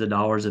millions of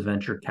dollars of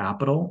venture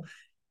capital.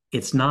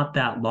 It's not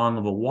that long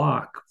of a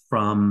walk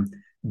from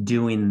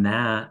doing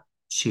that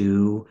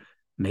to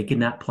making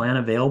that plan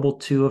available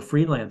to a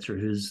freelancer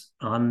who's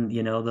on,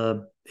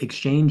 the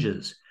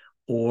exchanges,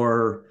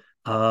 or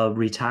a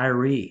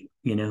retiree,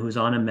 who's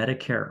on a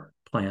Medicare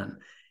plan.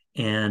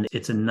 And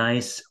it's a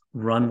nice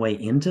runway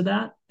into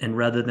that. And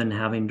rather than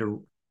having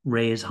to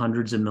raise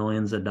hundreds of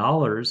millions of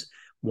dollars,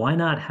 why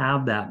not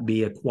have that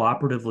be a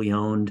cooperatively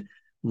owned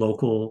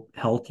local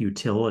health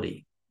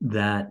utility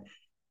that,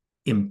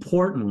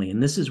 importantly,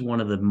 and this is one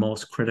of the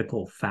most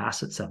critical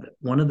facets of it,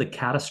 one of the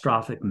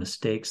catastrophic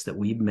mistakes that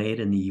we've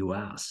made in the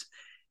US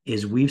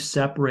is we've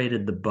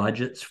separated the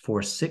budgets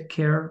for sick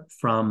care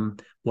from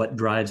what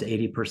drives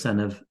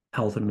 80% of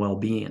health and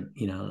well-being,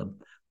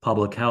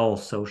 public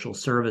health, social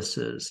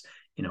services,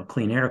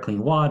 clean air,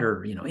 clean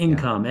water,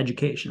 income,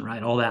 education,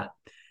 right? All that.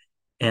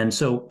 And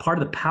so part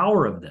of the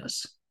power of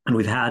this, and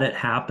we've had it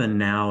happen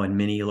now in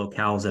many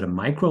locales at a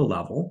micro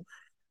level,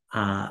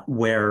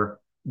 where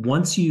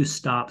once you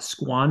stop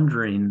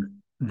squandering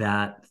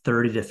that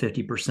 30 to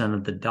 50%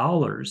 of the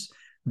dollars,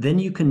 then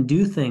you can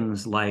do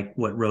things like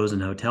what Rosen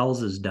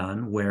Hotels has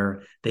done,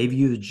 where they've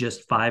used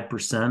just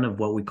 5% of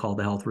what we call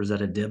the Health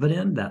Rosetta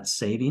dividend, that's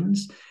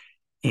savings,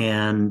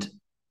 and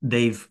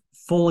they've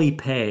fully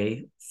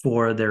pay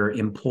for their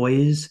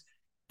employees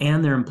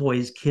and their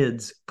employees'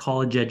 kids'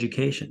 college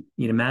education.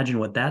 You'd imagine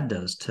what that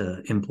does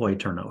to employee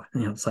turnover.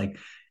 It's like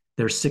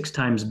they're 6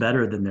 times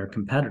better than their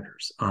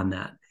competitors on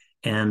that.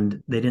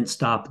 And they didn't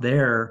stop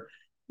there.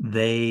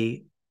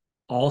 They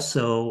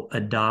also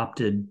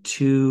adopted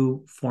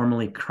 2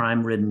 formerly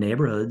crime-ridden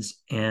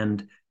neighborhoods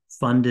and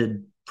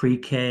funded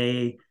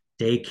pre-K,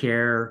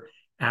 daycare,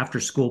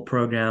 after-school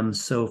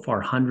programs. So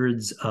far,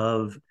 hundreds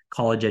of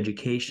college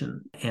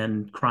education,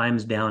 and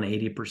crimes down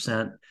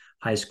 80%,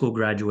 high school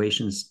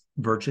graduations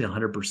virtually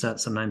 100%.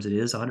 Sometimes it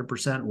is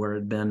 100%, where it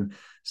had been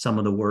some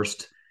of the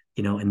worst,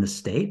 in the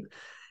state.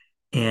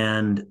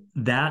 And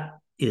that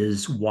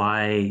is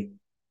why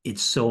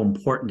it's so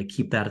important to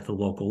keep that at the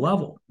local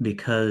level,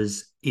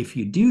 because if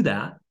you do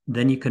that,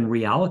 then you can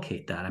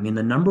reallocate that. I mean,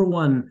 the number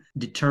one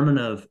determinant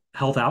of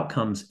health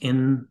outcomes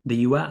in the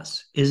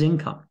US is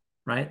income,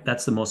 right?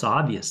 That's the most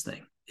obvious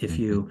thing. If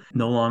you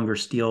no longer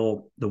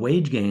steal the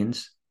wage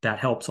gains, that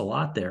helps a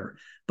lot there.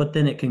 But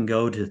then it can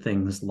go to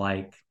things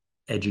like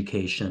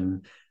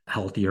education,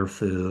 healthier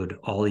food,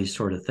 all these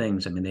sort of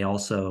things. I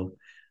mean,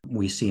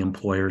 we see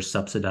employers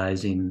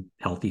subsidizing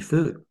healthy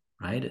food,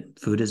 right? And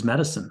food is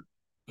medicine.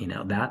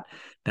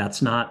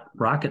 That's not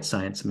rocket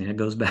science. I mean, it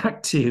goes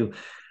back to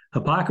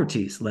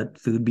Hippocrates, let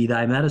food be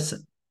thy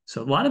medicine.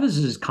 So a lot of this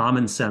is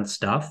common sense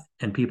stuff,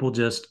 and people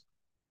just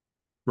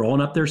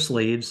rolling up their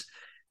sleeves,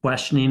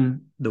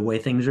 questioning the way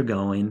things are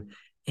going,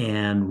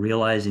 and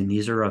realizing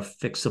these are a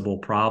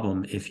fixable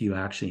problem if you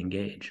actually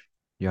engage.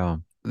 Yeah,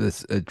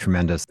 this is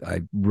tremendous.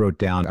 I wrote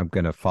down, I'm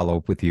going to follow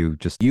up with you.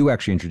 Just you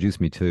actually introduced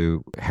me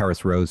to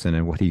Harris Rosen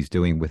and what he's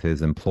doing with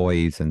his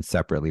employees, and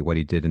separately what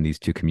he did in these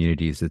 2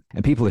 communities.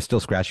 And people are still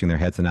scratching their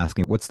heads and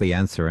asking, what's the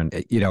answer? And,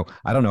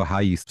 I don't know how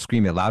you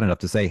scream it loud enough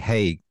to say,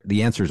 hey,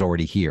 the answer is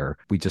already here.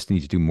 We just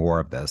need to do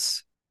more of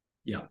this.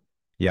 Yeah.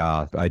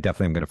 Yeah, I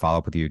definitely am going to follow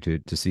up with you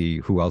to see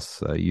who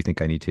else you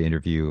think I need to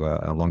interview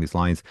along these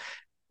lines.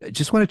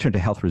 Just want to turn to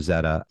Health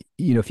Rosetta.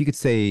 If you could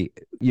say,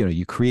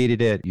 you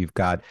created it,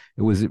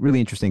 it was really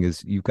interesting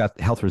is you've got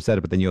Health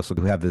Rosetta, but then you also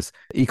have this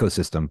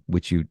ecosystem,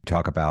 which you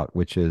talk about,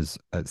 which is,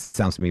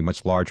 sounds to me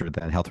much larger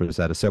than Health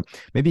Rosetta. So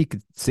maybe you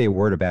could say a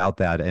word about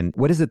that. And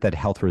what is it that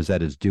Health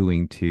Rosetta is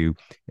doing to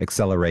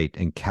accelerate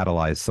and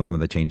catalyze some of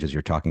the changes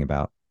you're talking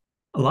about?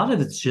 A lot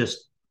of it's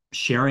just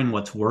sharing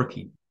what's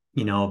working.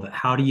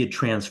 How do you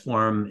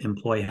transform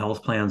employee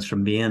health plans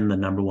from being the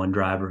number one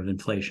driver of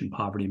inflation,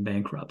 poverty, and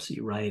bankruptcy,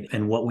 right?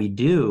 And what we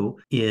do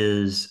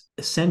is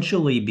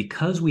essentially,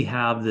 because we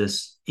have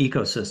this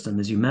ecosystem,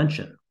 as you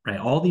mentioned, right?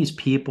 All these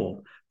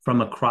people from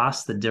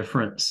across the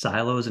different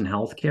silos in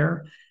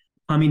healthcare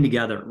coming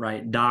together,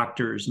 right?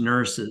 Doctors,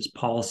 nurses,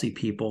 policy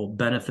people,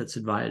 benefits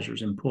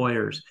advisors,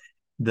 employers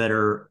that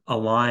are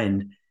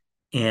aligned.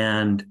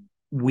 And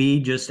we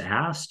just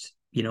asked,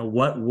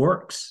 what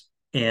works?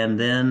 And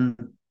then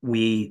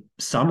we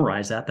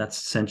summarize that.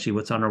 That's essentially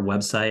what's on our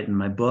website and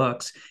my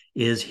books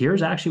is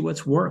here's actually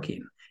what's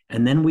working.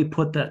 And then we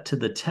put that to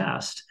the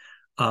test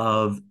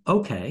of,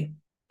 okay,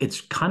 it's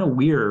kind of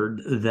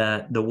weird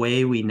that the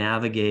way we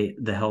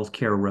navigate the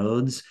healthcare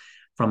roads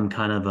from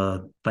kind of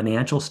a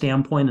financial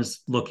standpoint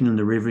is looking in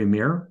the rearview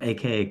mirror,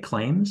 AKA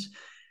claims.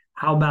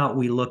 How about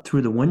we look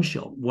through the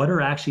windshield? What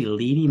are actually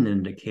leading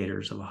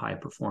indicators of a high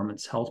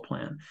performance health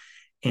plan?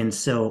 And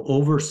so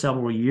over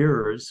several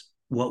years,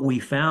 what we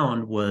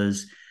found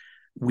was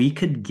we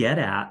could get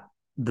at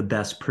the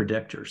best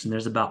predictors. And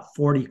there's about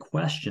 40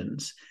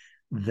 questions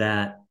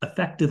that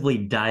effectively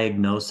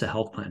diagnose a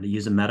health plan, to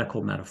use a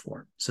medical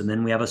metaphor. So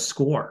then we have a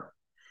score.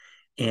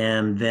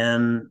 And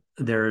then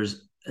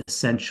there's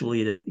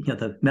essentially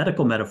the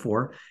medical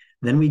metaphor.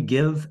 Then we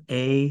give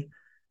a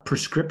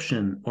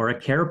prescription or a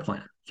care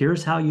plan.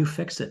 Here's how you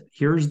fix it.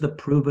 Here's the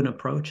proven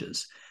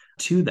approaches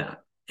to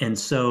that. And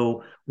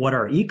so what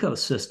our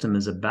ecosystem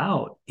is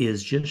about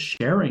is just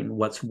sharing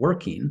what's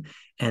working.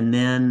 And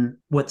then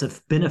what's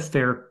been a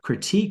fair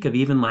critique of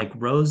even like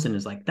Rosen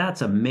is like,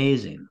 that's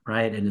amazing,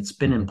 right? And it's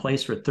been in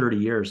place for 30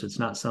 years. It's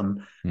not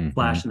some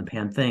flash in the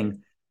pan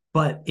thing.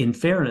 But in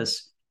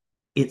fairness,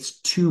 it's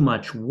too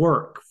much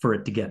work for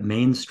it to get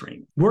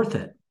mainstream. Worth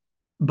it,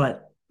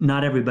 but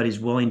not everybody's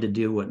willing to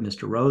do what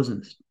Mr.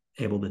 Rosen's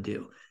able to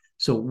do.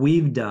 So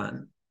we've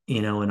done,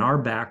 and our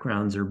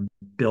backgrounds are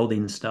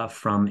building stuff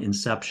from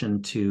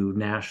inception to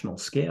national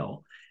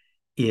scale,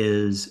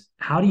 is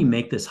how do you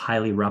make this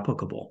highly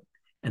replicable?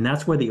 And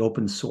that's where the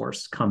open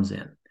source comes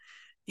in,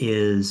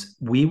 is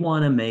we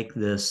want to make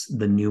this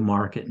the new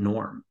market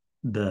norm,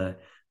 the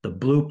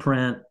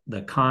blueprint,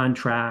 the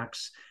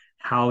contracts,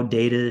 how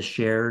data is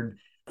shared.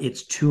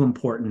 It's too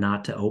important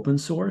not to open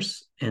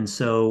source. And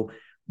so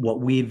what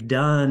we've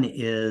done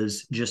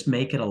is just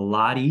make it a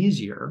lot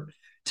easier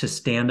to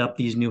stand up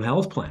these new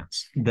health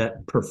plans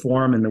that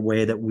perform in the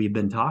way that we've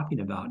been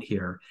talking about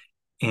here.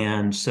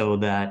 And so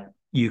that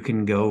you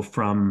can go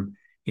from,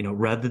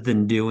 rather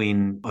than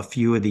doing a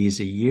few of these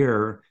a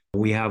year,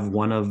 we have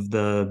one of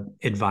the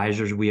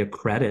advisors we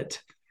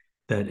accredit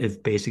that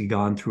have basically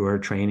gone through our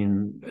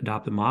training,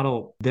 adopted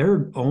model.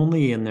 They're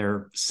only in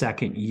their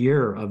second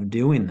year of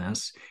doing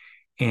this.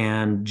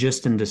 And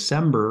just in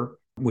December,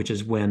 which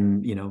is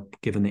when,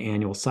 given the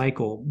annual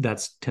cycle,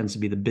 that tends to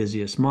be the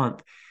busiest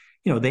month,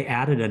 they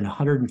added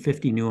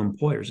 150 new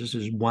employers. This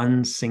is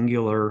one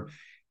singular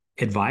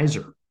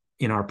advisor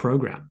in our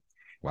program.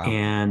 Wow.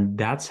 And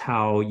that's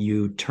how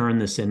you turn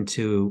this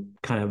into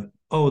kind of,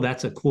 oh,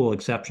 that's a cool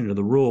exception to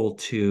the rule,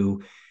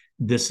 to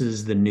this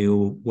is the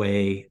new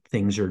way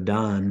things are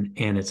done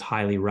and it's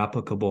highly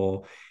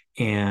replicable.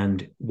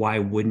 And why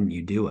wouldn't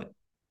you do it?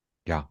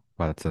 Yeah.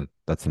 Wow,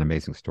 that's an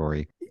amazing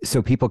story.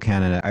 So people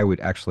can, and I would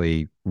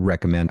actually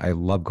recommend, I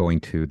love going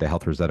to the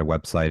Health Rosetta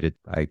website.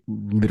 I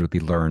literally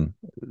learn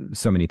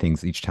so many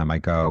things each time I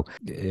go.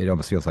 It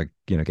almost feels like,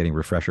 getting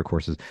refresher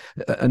courses.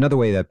 Another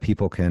way that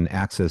people can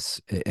access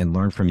and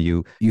learn from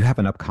you, you have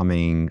an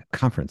upcoming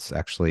conference,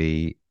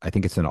 actually. I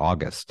think it's in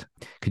August.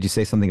 Could you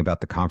say something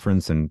about the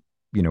conference and,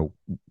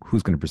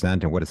 who's going to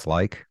present and what it's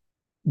like?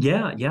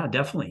 Yeah,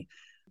 definitely.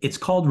 It's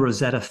called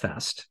Rosetta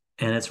Fest.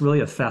 And it's really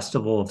a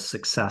festival of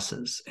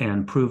successes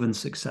and proven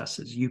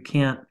successes. You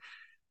can't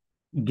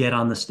get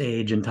on the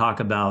stage and talk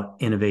about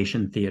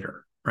innovation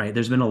theater, right?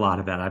 There's been a lot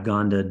of that. I've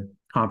gone to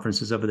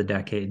conferences over the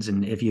decades,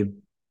 and if you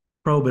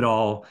probe it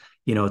all,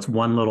 it's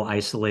one little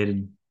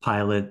isolated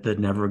pilot that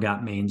never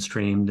got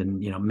mainstreamed and,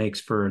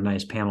 makes for a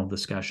nice panel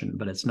discussion,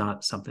 but it's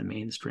not something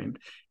mainstreamed.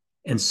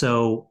 And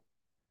so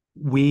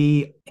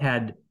we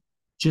had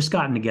just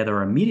gotten together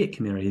our immediate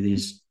community,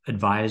 these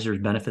advisors,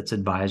 benefits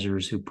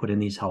advisors who put in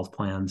these health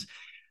plans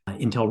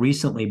until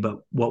recently. But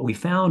what we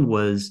found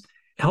was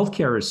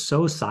healthcare is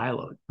so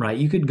siloed, right?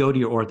 You could go to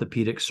your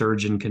orthopedic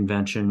surgeon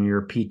convention,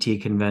 your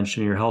PT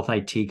convention, your health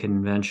IT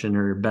convention,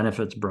 or your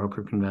benefits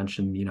broker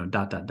convention, ...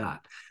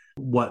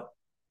 What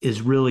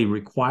is really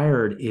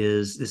required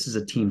is this is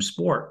a team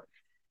sport.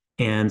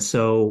 And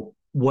so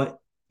what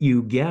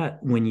you get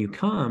when you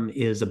come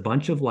is a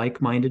bunch of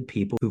like-minded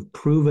people who've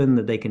proven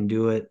that they can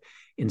do it,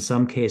 in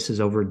some cases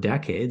over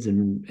decades,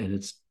 and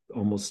it's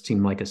almost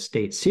seemed like a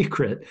state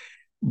secret,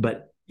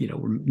 but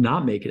we're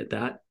not making it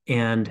that.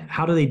 And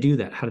how do they do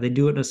that? How do they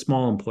do it in a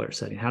small employer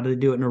setting? How do they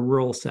do it in a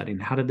rural setting?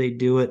 How do they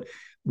do it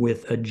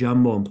with a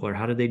jumbo employer?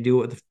 How do they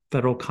do it with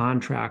federal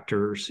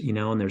contractors?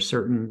 And there's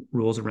certain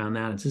rules around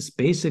that. It's just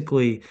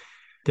basically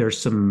there's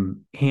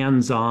some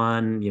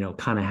hands-on,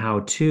 kind of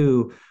how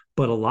to,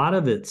 but a lot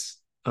of it's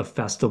a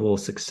festival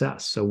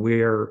success. So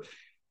we're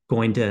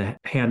going to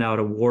hand out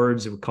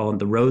awards. We call them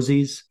the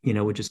Rosies,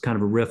 which is kind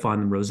of a riff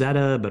on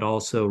Rosetta, but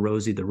also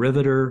Rosie the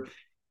Riveter.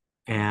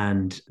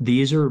 And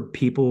these are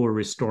people who are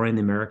restoring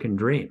the American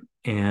dream.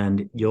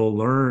 And you'll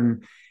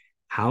learn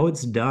how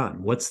it's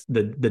done. What's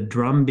the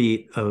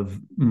drumbeat of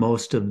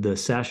most of the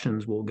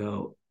sessions will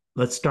go.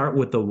 Let's start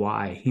with the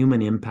why,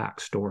 human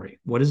impact story.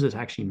 What does this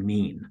actually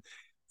mean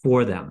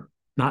for them?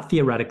 Not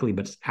theoretically,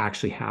 but it's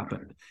actually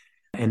happened.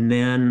 And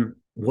then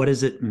what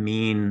does it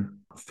mean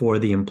for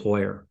the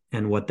employer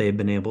and what they've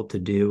been able to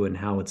do and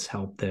how it's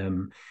helped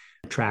them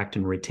attract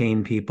and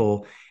retain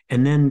people?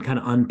 And then kind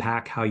of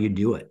unpack how you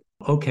do it.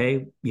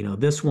 Okay,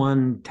 this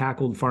one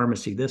tackled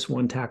pharmacy, this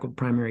one tackled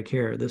primary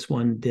care, this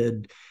one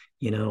did,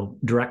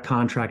 direct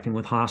contracting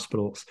with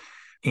hospitals,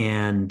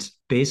 and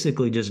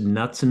basically just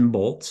nuts and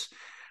bolts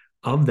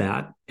of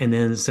that. And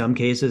then in some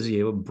cases,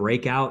 you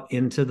break out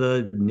into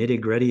the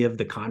nitty gritty of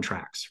the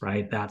contracts,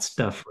 right? That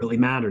stuff really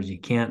matters. You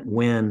can't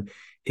win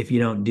if you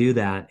don't do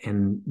that.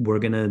 And we're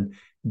going to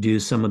do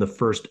some of the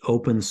first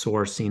open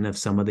sourcing of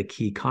some of the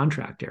key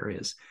contract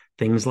areas,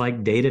 things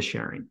like data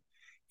sharing.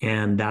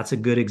 And that's a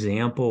good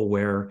example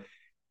where,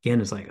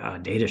 again, it's like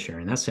data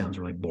sharing. That sounds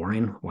really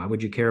boring. Why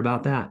would you care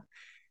about that?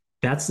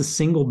 That's the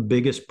single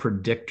biggest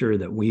predictor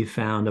that we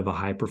found of a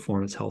high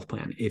performance health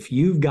plan. If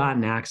you've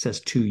gotten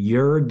access to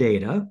your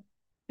data,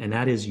 and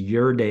that is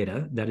your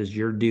data, that is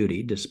your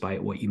duty,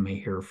 despite what you may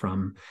hear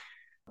from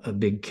a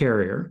big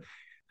carrier,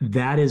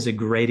 that is a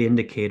great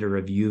indicator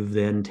of you've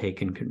then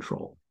taken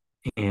control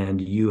and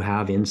you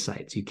have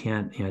insights. You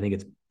can't, I think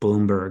it's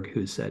Bloomberg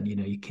who said,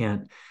 you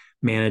can't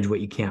manage what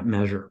you can't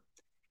measure.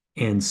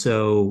 And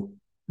so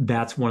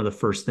that's one of the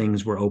first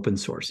things we're open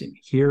sourcing.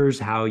 Here's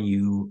how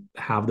you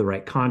have the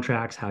right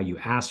contracts, how you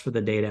ask for the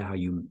data, how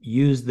you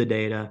use the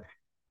data.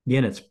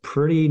 Again, it's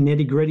pretty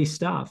nitty gritty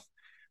stuff,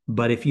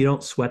 but if you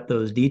don't sweat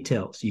those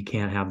details, you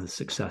can't have the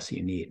success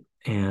you need.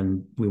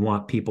 And we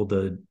want people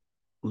to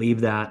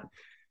leave that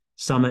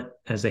summit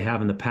as they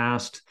have in the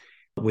past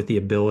with the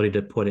ability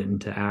to put it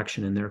into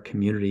action in their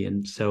community.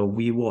 And so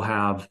we will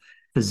have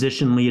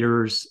physician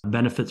leaders,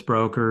 benefits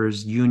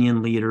brokers,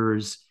 union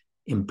leaders,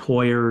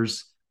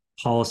 employers,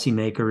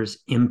 policymakers,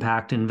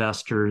 impact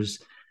investors,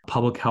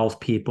 public health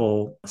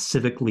people,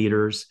 civic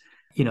leaders.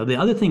 The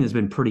other thing that's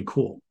been pretty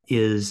cool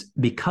is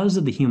because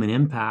of the human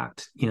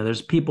impact,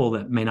 there's people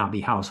that may not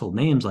be household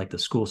names like the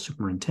school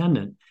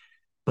superintendent,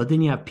 but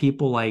then you have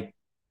people like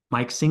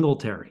Mike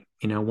Singletary,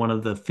 one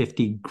of the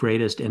 50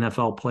 greatest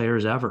NFL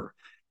players ever.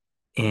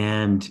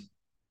 And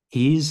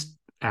he's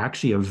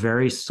actually a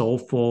very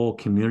soulful,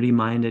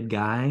 community-minded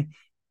guy.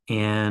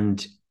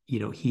 And,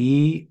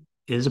 he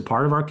is a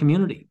part of our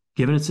community.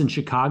 Given it's in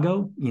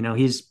Chicago,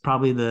 he's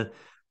probably the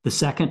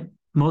second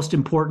most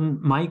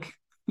important Mike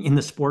in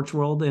the sports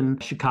world in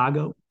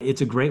Chicago.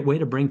 It's a great way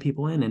to bring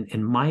people in.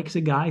 And Mike's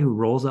a guy who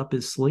rolls up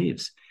his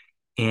sleeves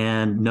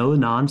and no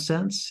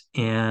nonsense.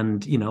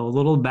 And, a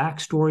little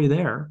backstory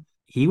there.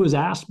 He was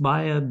asked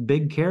by a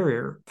big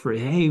carrier for,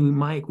 hey,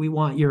 Mike, we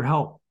want your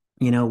help.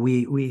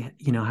 We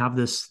have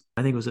this,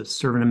 I think it was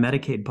serving a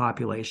Medicaid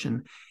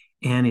population.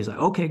 And he's like,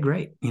 okay,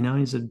 great.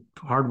 He's a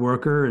hard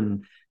worker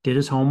and did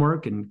his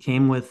homework and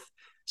came with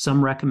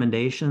some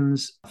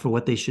recommendations for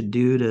what they should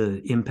do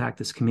to impact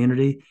this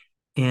community.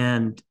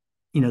 And,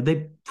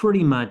 they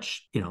pretty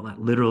much, not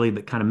literally,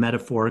 but kind of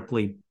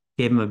metaphorically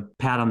gave him a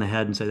pat on the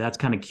head and said, that's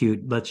kind of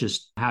cute. Let's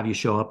just have you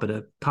show up at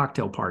a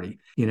cocktail party,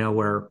 where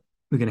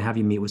we're going to have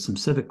you meet with some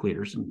civic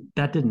leaders. And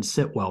that didn't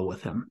sit well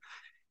with him.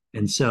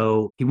 And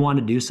so he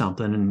wanted to do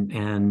something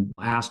and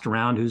asked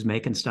around who's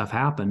making stuff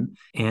happen.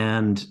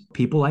 And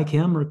people like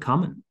him are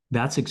coming.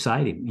 That's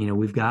exciting.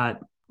 We've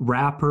got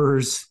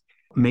rappers,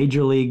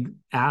 major league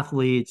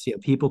athletes,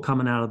 people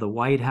coming out of the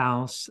White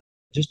House,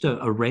 just an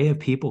array of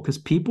people, because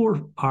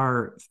people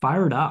are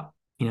fired up.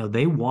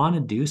 They want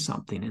to do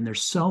something. And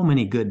there's so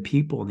many good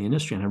people in the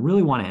industry. And I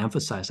really want to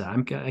emphasize that.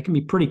 I can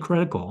be pretty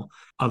critical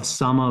of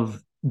some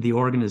of the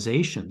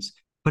organizations.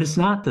 But it's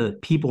not the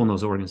people in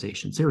those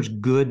organizations. There's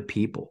good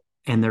people,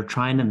 and they're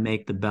trying to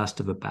make the best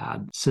of a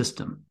bad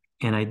system.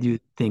 And I do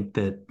think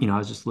that, I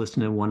was just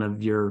listening to one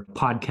of your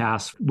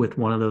podcasts with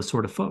one of those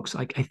sort of folks.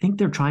 I think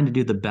they're trying to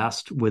do the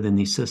best within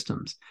these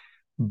systems,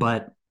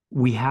 but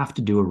we have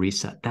to do a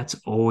reset. That's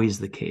always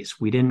the case.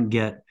 We didn't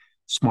get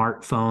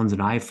smartphones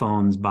and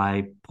iPhones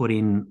by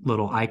putting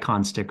little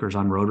icon stickers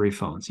on rotary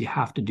phones. You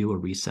have to do a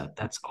reset.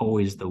 That's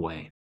always the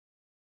way.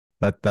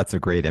 That's a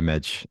great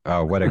image.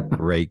 What a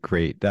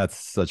great, that's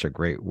such a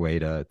great way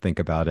to think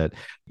about it.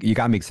 You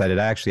got me excited.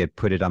 I actually had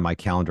put it on my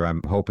calendar.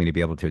 I'm hoping to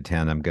be able to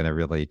attend. I'm going to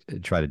really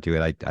try to do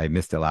it. I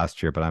missed it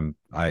last year, but I'm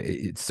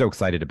It's so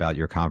excited about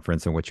your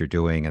conference and what you're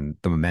doing and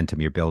the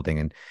momentum you're building.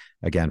 And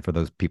again, for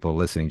those people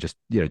listening, just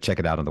check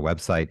it out on the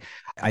website.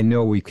 I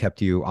know we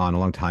kept you on a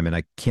long time, and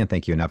I can't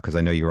thank you enough because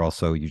I know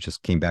you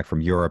just came back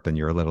from Europe and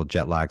you're a little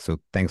jet lagged. So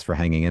thanks for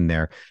hanging in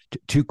there.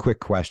 Two quick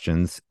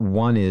questions.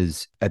 One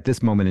is, at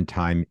this moment in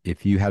time,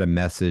 if you had a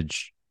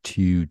message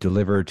to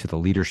deliver to the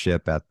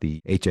leadership at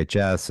the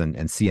HHS and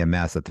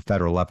CMS at the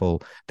federal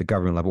level, the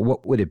government level,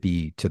 what would it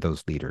be to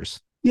those leaders?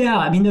 Yeah,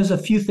 I mean, there's a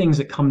few things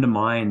that come to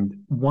mind.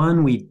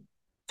 One we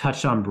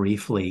touched on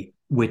briefly,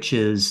 which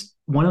is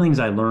one of the things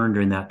I learned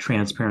during that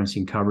transparency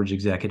and coverage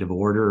executive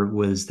order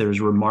was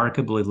there's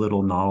remarkably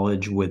little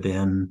knowledge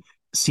within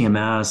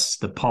CMS,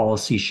 the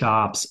policy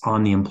shops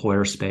on the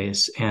employer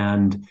space.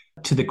 And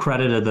to the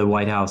credit of the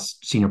White House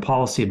senior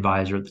policy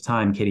advisor at the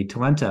time, Katie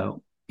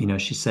Talento,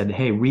 she said,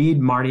 hey,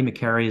 read Marty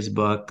McCary's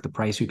book, The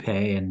Price We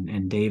Pay,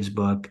 and Dave's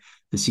book,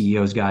 The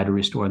CEO's Guide to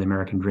Restore the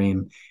American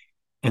Dream.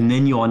 And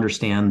then you'll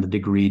understand the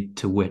degree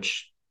to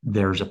which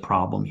there's a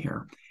problem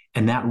here.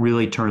 And that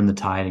really turned the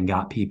tide and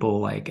got people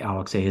like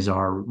Alex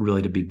Azar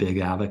really to be big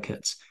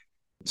advocates.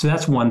 So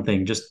that's one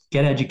thing, just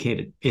get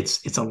educated.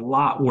 It's a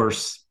lot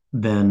worse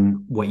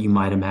than what you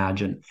might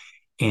imagine.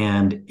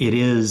 And it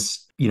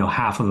is,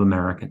 half of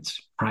Americans,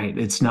 right?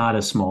 It's not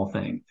a small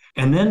thing.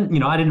 And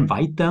then, I'd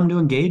invite them to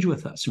engage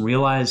with us and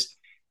realize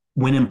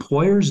when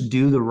employers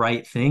do the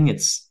right thing,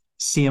 it's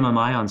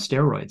CMMI on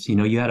steroids.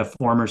 You had a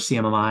former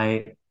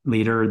CMMI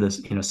leader,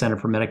 this, Center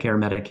for Medicare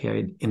and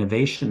Medicaid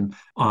Innovation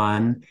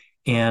on,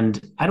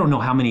 and I don't know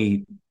how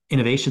many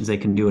innovations they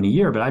can do in a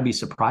year, but I'd be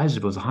surprised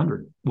if it was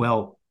 100.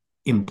 Well,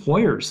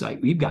 employers,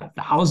 we've got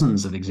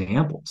thousands of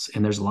examples,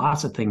 and there's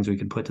lots of things we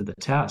can put to the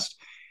test.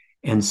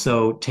 And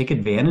so take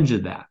advantage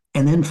of that.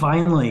 And then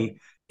finally,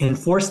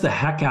 enforce the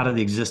heck out of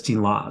the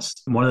existing laws.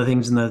 One of the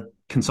things in the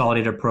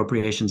Consolidated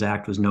Appropriations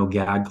Act was no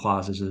gag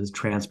clauses. There's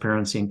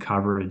transparency and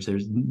coverage. There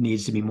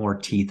needs to be more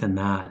teeth in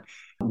that.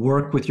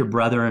 Work with your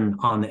brethren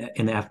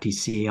in the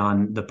FTC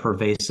on the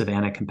pervasive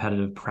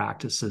anti-competitive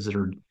practices that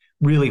are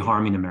really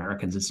harming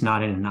Americans. It's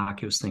not an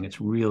innocuous thing.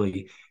 It's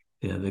really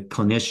the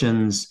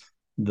clinicians,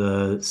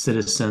 the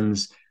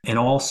citizens, and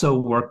also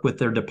work with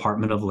their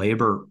Department of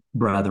Labor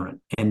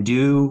brethren and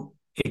do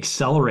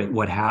accelerate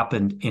what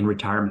happened in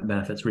retirement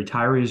benefits.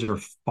 Retirees are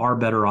far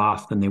better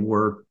off than they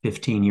were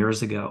 15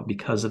 years ago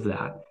because of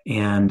that.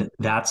 And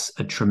that's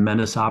a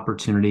tremendous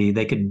opportunity.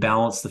 They could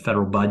balance the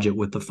federal budget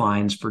with the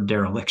fines for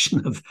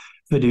dereliction of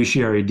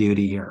fiduciary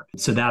duty here.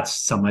 So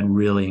that's something I'd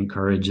really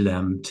encourage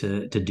them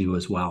to do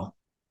as well.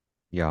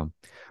 Yeah.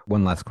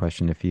 One last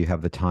question, if you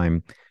have the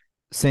time.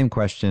 Same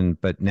question,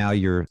 but now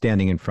you're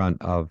standing in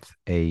front of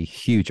a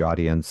huge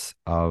audience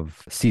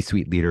of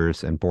C-suite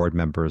leaders and board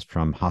members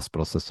from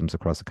hospital systems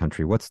across the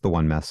country. What's the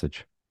one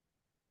message?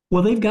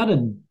 Well, they've got a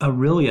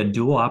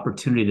dual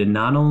opportunity to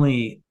not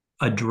only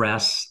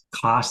address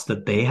costs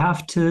that they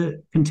have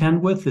to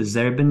contend with as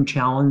they've been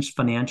challenged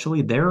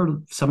financially. They're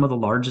some of the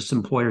largest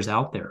employers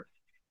out there,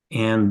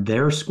 and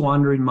they're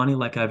squandering money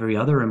like every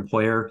other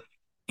employer.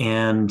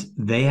 And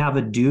they have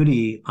a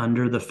duty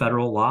under the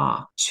federal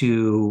law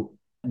to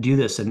do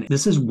this. And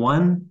this is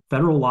one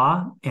federal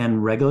law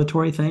and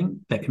regulatory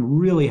thing that can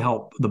really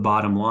help the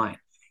bottom line.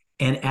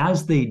 And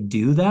as they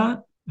do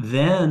that,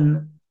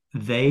 then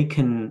they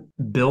can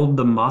build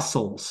the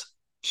muscles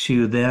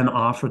to then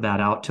offer that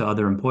out to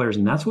other employers.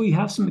 And that's where you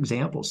have some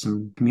examples,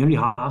 some community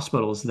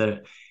hospitals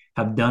that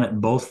have done it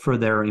both for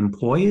their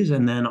employees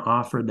and then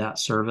offered that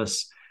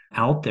service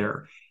out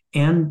there.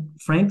 And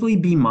frankly,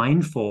 be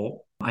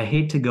mindful. I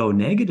hate to go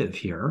negative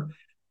here,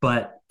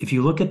 but if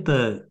you look at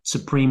the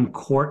Supreme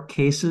Court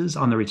cases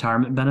on the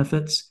retirement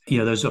benefits,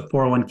 there's a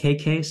 401k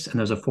case and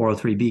there's a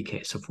 403b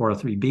case. So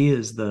 403b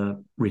is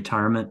the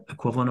retirement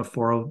equivalent of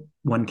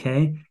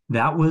 401k.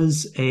 That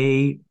was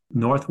a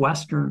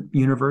Northwestern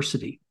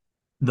university.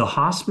 The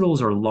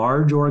hospitals are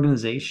large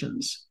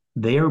organizations.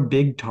 They are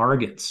big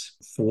targets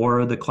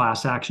for the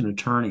class action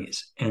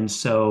attorneys. And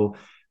so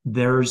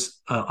there's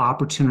an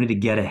opportunity to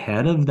get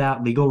ahead of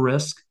that legal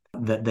risk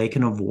that they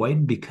can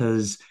avoid,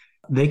 because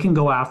they can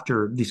go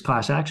after, these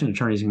class action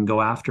attorneys can go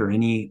after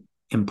any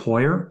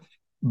employer,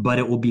 but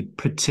it will be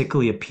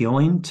particularly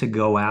appealing to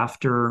go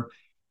after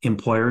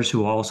employers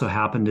who also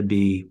happen to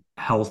be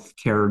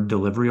healthcare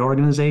delivery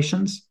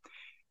organizations.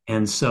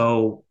 And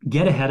so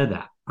get ahead of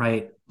that,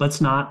 right? Let's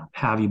not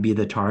have you be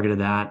the target of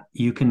that.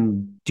 You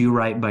can do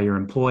right by your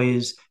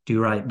employees, do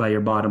right by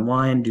your bottom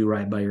line, do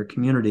right by your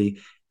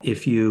community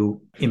if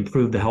you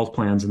improve the health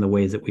plans in the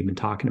ways that we've been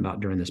talking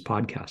about during this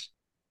podcast.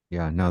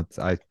 Yeah, no,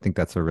 I think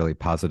that's a really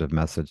positive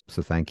message.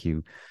 So thank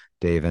you,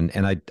 Dave. And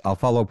I'll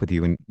follow up with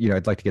you. And,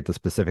 I'd like to get the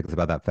specifics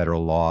about that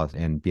federal law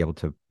and be able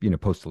to,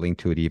 post a link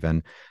to it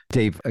even.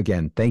 Dave,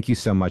 again, thank you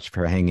so much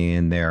for hanging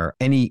in there.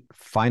 Any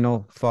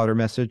final thought or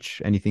message?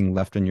 Anything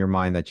left in your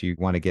mind that you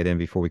want to get in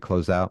before we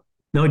close out?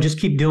 No, just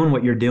keep doing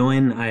what you're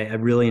doing. I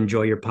really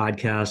enjoy your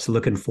podcast.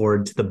 Looking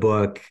forward to the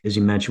book. As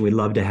you mentioned, we'd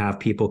love to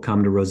have people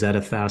come to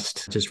Rosetta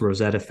Fest, just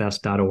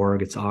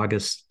rosettafest.org. It's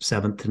August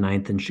 7th to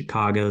 9th in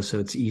Chicago, so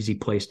it's an easy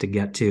place to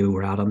get to.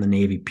 We're out on the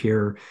Navy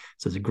Pier,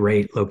 so it's a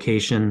great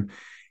location.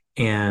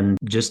 and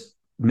just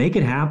make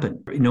it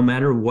happen. No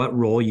matter what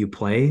role you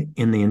play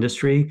in the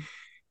industry,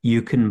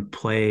 you can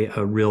play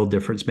a real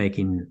difference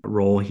making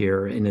role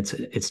here. And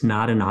it's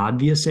not an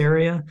obvious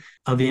area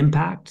of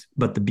impact,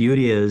 but the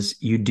beauty is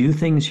you do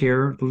things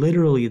here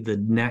literally the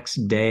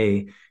next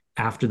day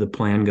after the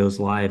plan goes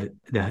live,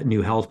 that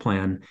new health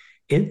plan,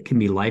 it can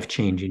be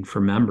life-changing for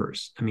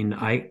members. I mean,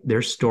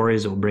 there's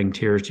stories that will bring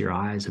tears to your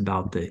eyes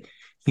about the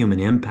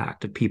human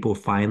impact of people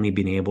finally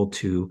being able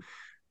to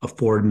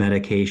afford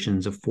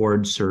medications,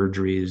 afford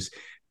surgeries,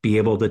 be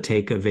able to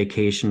take a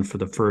vacation for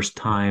the first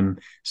time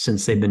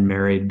since they've been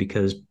married,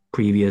 because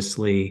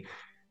previously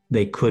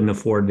they couldn't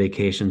afford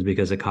vacations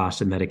because of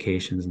cost of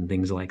medications and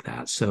things like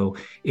that. So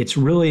it's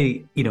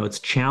really, it's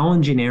a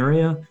challenging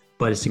area,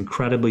 but it's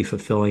incredibly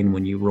fulfilling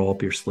when you roll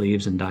up your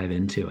sleeves and dive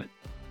into it.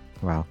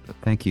 Wow.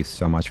 Thank you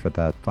so much for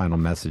that final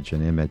message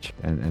and image,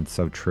 and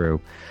so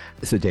true.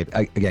 So Dave,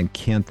 I, again,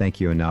 can't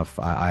thank you enough.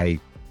 I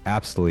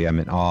absolutely am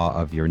in awe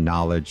of your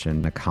knowledge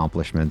and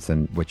accomplishments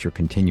and what you're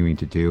continuing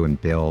to do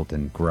and build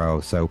and grow.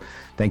 So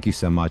thank you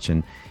so much.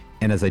 And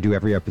as I do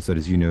every episode,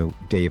 as you know,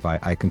 Dave,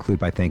 I conclude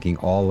by thanking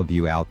all of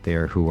you out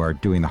there who are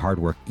doing the hard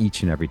work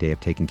each and every day of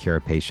taking care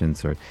of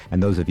patients,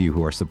 and those of you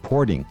who are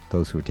supporting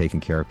those who are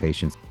taking care of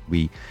patients.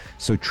 We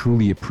so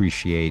truly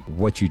appreciate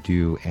what you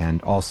do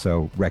and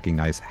also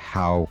recognize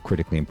how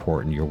critically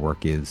important your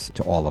work is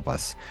to all of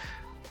us.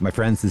 My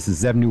friends, this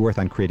is Zev Newworth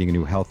on Creating a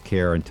New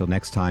Healthcare. Until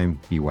next time,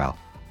 be well.